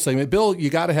with Bill segment. Bill, you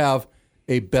got to have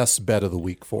a best bet of the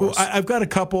week for us. I've got a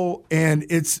couple, and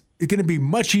it's going to be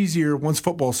much easier once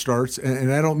football starts,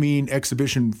 and I don't mean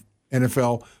exhibition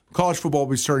NFL. College football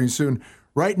will be starting soon.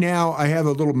 Right now, I have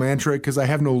a little mantra because I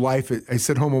have no life. I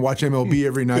sit home and watch MLB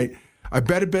every night. I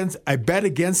bet against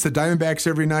the Diamondbacks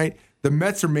every night. The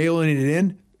Mets are mailing it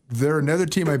in. They're another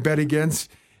team I bet against.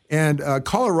 And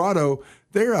Colorado,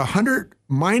 they're 100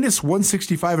 minus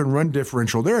 165 in run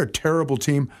differential. They're a terrible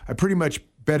team. I pretty much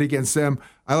bet against them.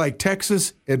 I like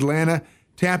Texas, Atlanta,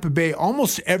 Tampa Bay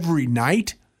almost every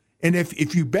night. And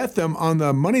if you bet them on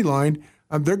the money line,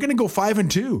 they're going to go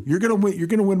 5-2. You're going to win. You're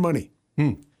going to win money.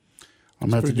 I'm going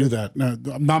to have to do that. No,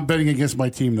 I'm not betting against my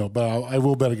team though, but I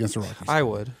will bet against the Rockies. I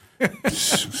would.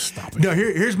 Stop it. No,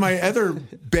 here's my other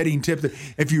betting tip.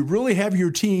 If you really have your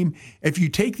team, if you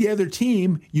take the other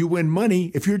team, you win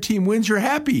money. If your team wins, you're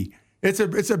happy. It's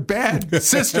a bad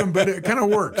system, but it kind of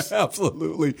works.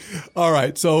 Absolutely. All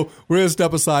right, so we're going to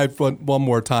step aside for one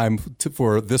more time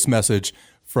for this message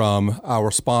from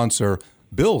our sponsor,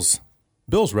 Bill's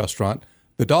Restaurant,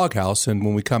 the Doghouse. And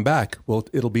when we come back,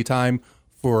 it'll be time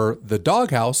for the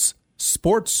Doghouse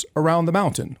Sports Around the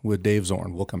Mountain with Dave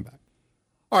Zorn. We'll come back.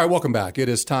 All right, welcome back. It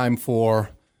is time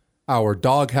for our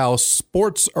Doghouse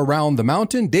Sports Around the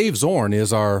Mountain. Dave Zorn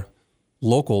is our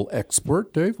local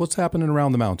expert. Dave, what's happening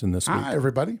around the mountain this week? Hi,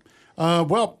 everybody.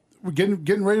 Well, we're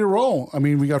getting ready to roll. I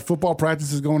mean, we got football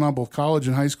practices going on, both college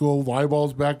and high school.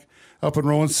 Volleyball's back up and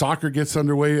rolling. Soccer gets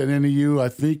underway at NEU, I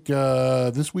think,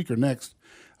 this week or next.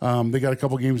 They got a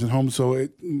couple games at home, so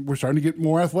we're starting to get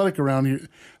more athletic around here,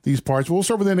 these parts. We'll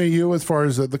start with NAU as far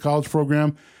as the college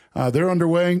program. They're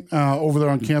underway over there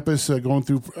on campus, going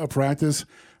through practice,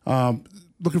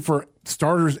 looking for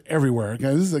starters everywhere.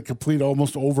 Again, this is a complete,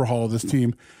 almost overhaul of this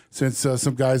team since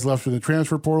some guys left in the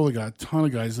transfer portal. They got a ton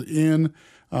of guys in.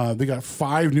 They got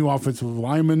 5 new offensive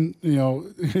linemen,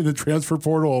 in the transfer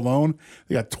portal alone.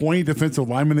 They got 20 defensive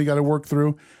linemen they got to work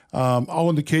through. All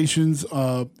indications,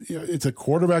 it's a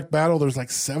quarterback battle. There's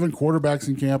like 7 quarterbacks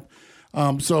in camp.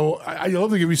 So I'd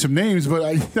love to give you some names, but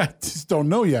I just don't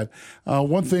know yet.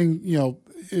 One thing,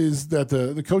 is that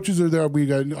the coaches are there. We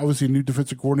got obviously a new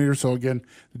defensive coordinator. So again,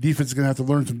 the defense is going to have to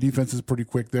learn some defenses pretty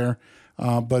quick there.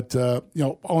 But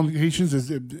all indications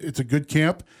is it's a good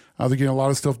camp. They're getting a lot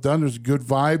of stuff done. There's good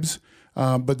vibes.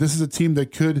 But this is a team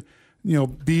that could,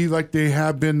 be like they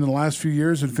have been in the last few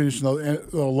years and finish the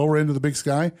lower end of the Big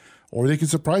Sky, or they can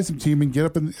surprise some team and get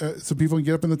up in some people and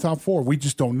get up in the top 4. We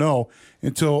just don't know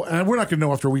and we're not going to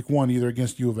know after week 1 either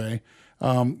against U of A.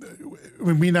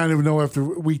 We may not even know after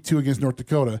week 2 against North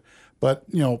Dakota. But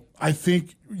I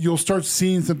think you'll start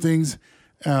seeing some things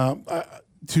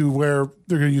to where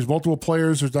they're going to use multiple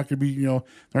players. There's not going to be they're not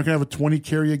going to have a 20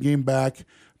 carry a game back.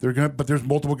 But there's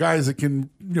multiple guys that can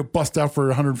bust out for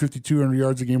 150, 200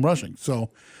 yards a game rushing.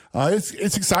 So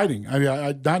it's exciting. I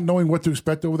mean, not knowing what to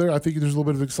expect over there, I think there's a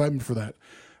little bit of excitement for that.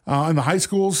 In the high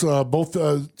schools, both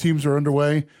teams are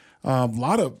underway. A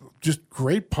lot of just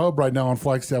great pub right now on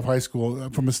Flagstaff High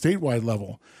School from a statewide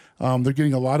level. They're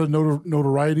getting a lot of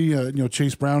notoriety.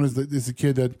 Chase Brown is the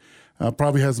kid that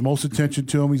probably has the most attention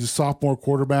to him. He's a sophomore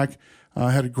quarterback.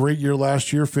 Had a great year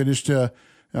last year. Finished.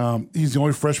 He's the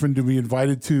only freshman to be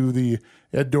invited to the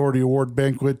Ed Doherty Award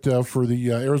banquet for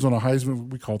the Arizona Heisman.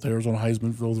 We call it the Arizona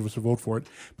Heisman for those of us who vote for it.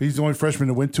 But he's the only freshman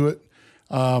that went to it.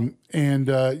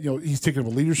 He's taken a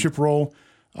leadership role.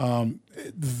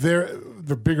 They're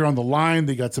bigger on the line.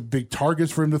 They got some big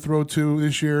targets for him to throw to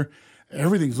this year.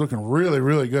 Everything's looking really,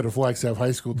 really good at Flagstaff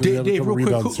High School. Dave,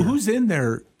 real quick, who's in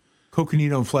their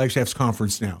Coconino and Flagstaff's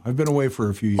conference now? I've been away for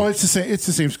a few years. Oh, it's the same. It's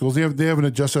the same schools. They haven't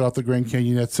adjusted off the Grand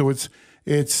Canyon yet. So it's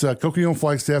Coconino and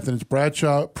Flagstaff, and it's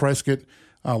Bradshaw, Prescott,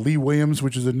 Lee Williams,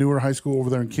 which is a newer high school over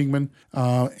there in Kingman,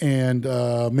 and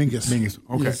Mingus. Mingus.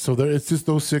 Okay. Yes, so it's just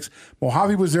those 6.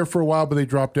 Mojave was there for a while, but they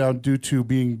dropped down due to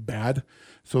being bad.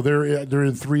 So they're in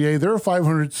 3A. They're a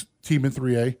 500 team in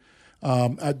 3A.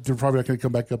 They're probably not going to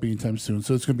come back up anytime soon.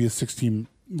 So it's going to be a 6-team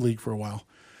league for a while.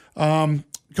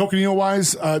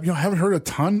 Coconino-wise, haven't heard a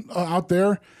ton out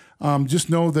there. Just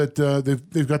know that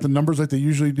they've got the numbers like they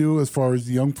usually do as far as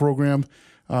the young program.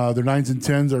 Their 9s and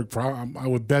 10s are. I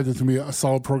would bet it's going to be a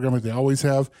solid program like they always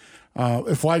have.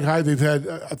 At Flag High, they've had.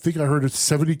 I think I heard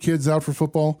 70 kids out for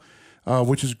football,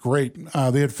 which is great.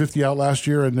 They had 50 out last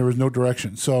year, and there was no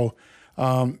direction. So,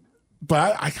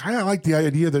 but I kind of like the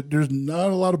idea that there's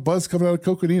not a lot of buzz coming out of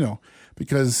Coconino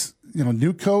because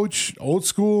new coach, old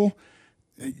school.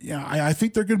 Yeah, I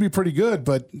think they're going to be pretty good,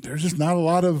 but there's just not a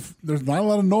lot of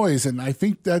noise, and I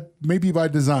think that may be by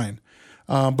design.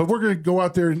 But we're going to go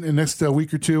out there in the next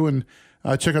week or two and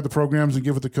check out the programs and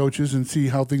give it the coaches and see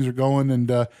how things are going and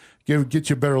get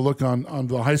you a better look on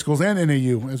the high schools and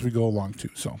NAU as we go along too.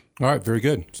 So, all right, very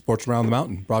good. Sports Around the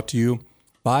Mountain brought to you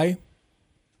by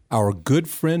our good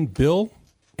friend Bill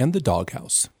and the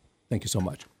Doghouse. Thank you so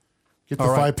much. Get the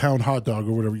 5-pound hot dog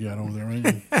or whatever you got over there,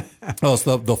 right? Oh, it's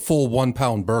the full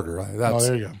 1-pound burger.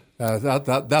 There you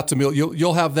go. That's a meal.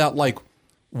 You'll have that like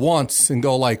once and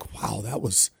go like, wow, that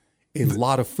was a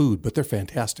lot of food, but they're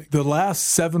fantastic. The last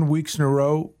 7 weeks in a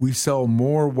row, we sell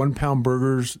more 1-pound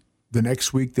burgers the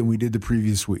next week than we did the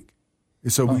previous week.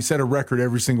 So we set a record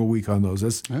every single week on those.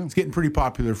 It's getting pretty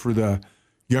popular for the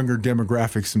younger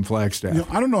demographics in Flagstaff.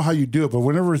 I don't know how you do it, but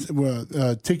whenever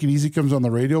Take It Easy comes on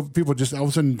the radio, people just all of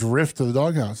a sudden drift to the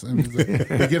Doghouse and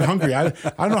they get hungry. I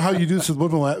don't know how you do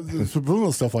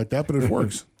subliminal stuff like that, but it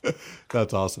works.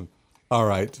 That's awesome. All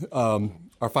right.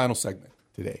 Our final segment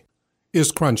today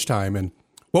is Crunch Time. And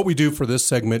what we do for this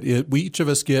segment is we each of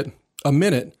us get a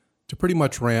minute to pretty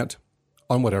much rant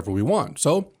on whatever we want.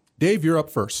 So, Dave, you're up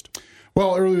first.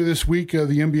 Well, earlier this week, the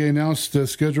NBA announced the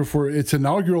schedule for its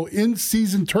inaugural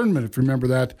in-season tournament. If you remember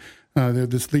that,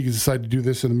 this league has decided to do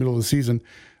this in the middle of the season.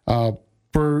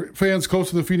 For fans close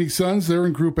to the Phoenix Suns, they're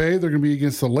in Group A. They're going to be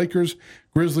against the Lakers,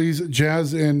 Grizzlies,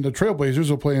 Jazz, and the Trailblazers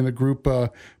will play in a group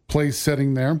play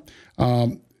setting there.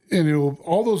 And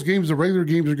all those games, the regular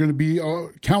games, are going to be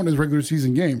count as regular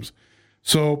season games.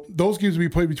 So those games will be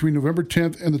played between November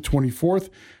 10th and the 24th.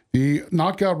 The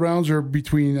knockout rounds are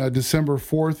between December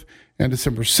 4th and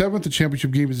December 7th. The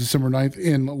championship game is December 9th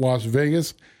in Las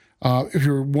Vegas. If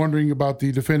you're wondering about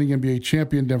the defending NBA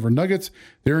champion Denver Nuggets,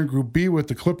 they're in Group B with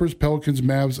the Clippers, Pelicans,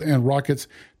 Mavs, and Rockets.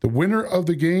 The winner of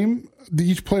the game,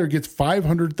 each player gets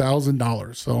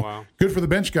 $500,000. So good for the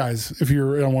bench guys if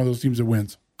you're on one of those teams that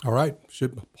wins. All right.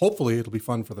 Hopefully it'll be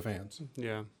fun for the fans.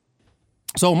 Yeah.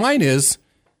 So mine is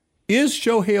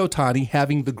Shohei Ohtani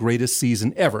having the greatest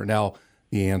season ever? Now,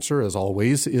 the answer, as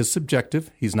always, is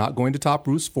subjective. He's not going to top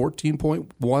Bruce's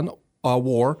 14.1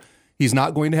 WAR. He's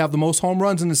not going to have the most home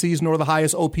runs in the season or the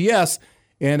highest OPS.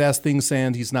 And as things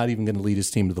stand, he's not even going to lead his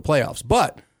team to the playoffs.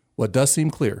 But what does seem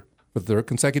clear, for the third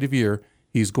consecutive year,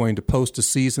 he's going to post a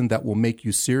season that will make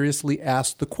you seriously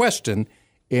ask the question.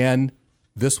 And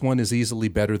this one is easily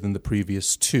better than the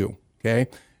previous two. Okay?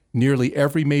 Nearly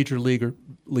every major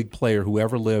league player who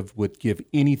ever lived would give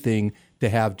anything to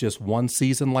have just one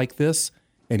season like this.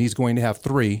 And he's going to have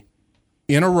 3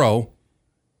 in a row,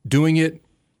 doing it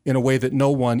in a way that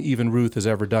no one, even Ruth, has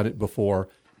ever done it before.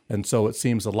 And so it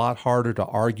seems a lot harder to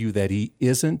argue that he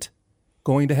isn't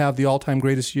going to have the all-time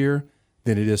greatest year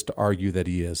than it is to argue that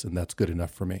he is, and that's good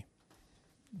enough for me.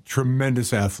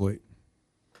 Tremendous athlete.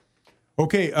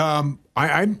 Okay,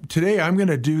 today I'm going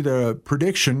to do the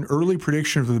early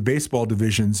prediction for the baseball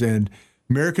divisions. And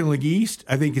American League East,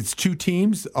 I think it's 2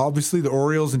 teams, obviously the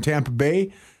Orioles and Tampa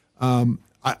Bay.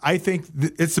 I think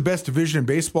it's the best division in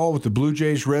baseball with the Blue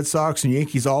Jays, Red Sox, and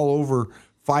Yankees all over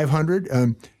 500.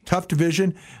 Tough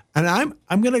division. And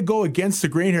I'm going to go against the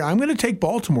grain here. I'm going to take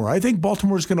Baltimore. I think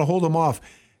Baltimore's going to hold them off.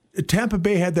 Tampa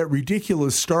Bay had that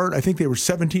ridiculous start. I think they were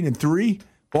 17-3.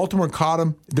 Baltimore caught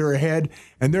them. They're ahead,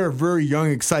 and they're a very young,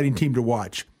 exciting team to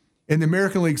watch. In the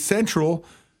American League Central,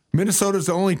 Minnesota's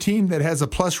the only team that has a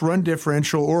plus run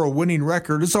differential or a winning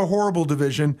record. It's a horrible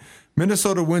division.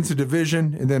 Minnesota wins the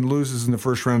division and then loses in the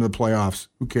first round of the playoffs.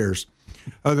 Who cares?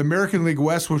 The American League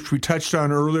West, which we touched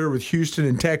on earlier with Houston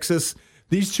and Texas,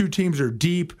 these 2 teams are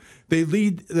deep. They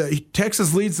lead.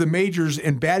 Texas leads the majors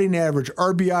in batting average,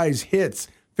 RBIs, hits,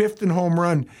 5th in home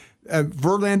run.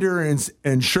 Verlander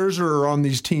and Scherzer are on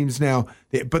these teams now,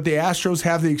 but the Astros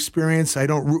have the experience. I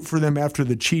don't root for them after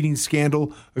the cheating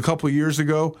scandal a couple of years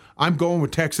ago. I'm going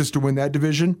with Texas to win that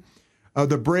division.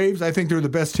 The Braves, I think they're the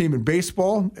best team in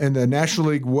baseball in the National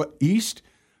League East.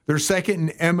 They're second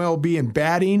in MLB in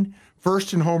batting,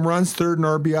 first in home runs, third in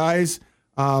RBIs.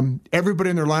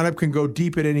 Everybody in their lineup can go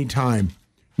deep at any time.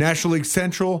 National League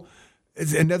Central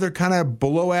is another kind of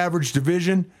below average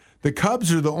division. The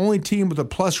Cubs are the only team with a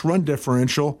plus run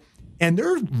differential, and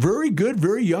they're very good,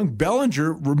 very young.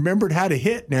 Bellinger remembered how to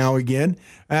hit now again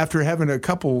after having a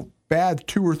couple bad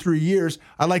 2 or 3 years.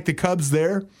 I like the Cubs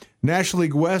there. National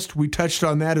League West, we touched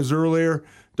on that as earlier.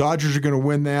 Dodgers are going to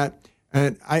win that.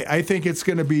 And I think it's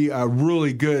going to be a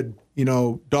really good,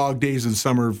 dog days of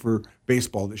summer for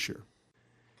baseball this year.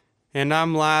 And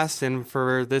I'm last, and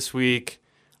for this week,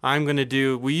 I'm going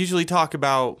to we usually talk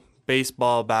about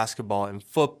baseball, basketball, and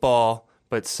football,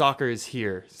 but soccer is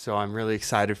here, so I'm really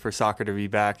excited for soccer to be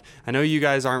back. I know you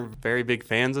guys aren't very big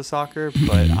fans of soccer,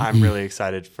 but I'm really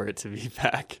excited for it to be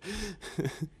back.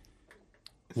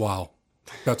 Wow.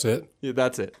 That's it? Yeah,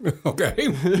 that's it. Okay.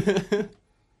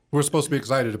 We're supposed to be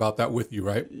excited about that with you,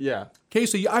 right? Yeah.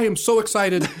 Casey, I am so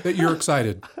excited that you're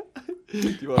excited.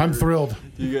 I'm thrilled.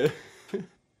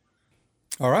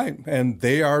 All right, and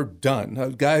they are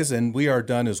done. Guys, and we are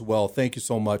done as well. Thank you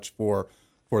so much for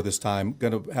this time.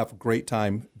 Going to have a great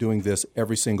time doing this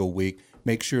every single week.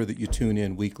 Make sure that you tune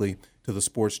in weekly to the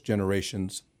Sports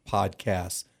Generations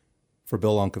podcast. For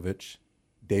Bill Unkovich,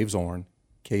 Dave Zorn,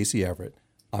 Casey Everett,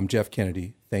 I'm Jeff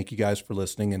Kennedy. Thank you guys for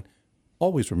listening, and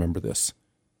always remember this.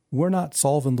 We're not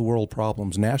solving the world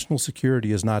problems. National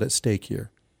security is not at stake here.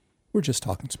 We're just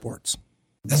talking sports.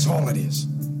 That's all it is.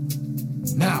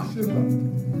 Now,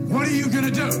 what are you going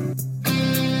to do?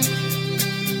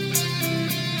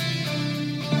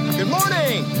 Good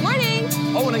morning. Morning.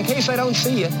 Oh, and in case I don't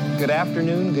see you, good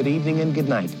afternoon, good evening, and good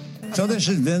night. So this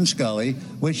is Vin Scully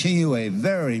wishing you a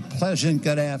very pleasant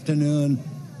good afternoon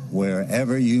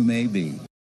wherever you may be.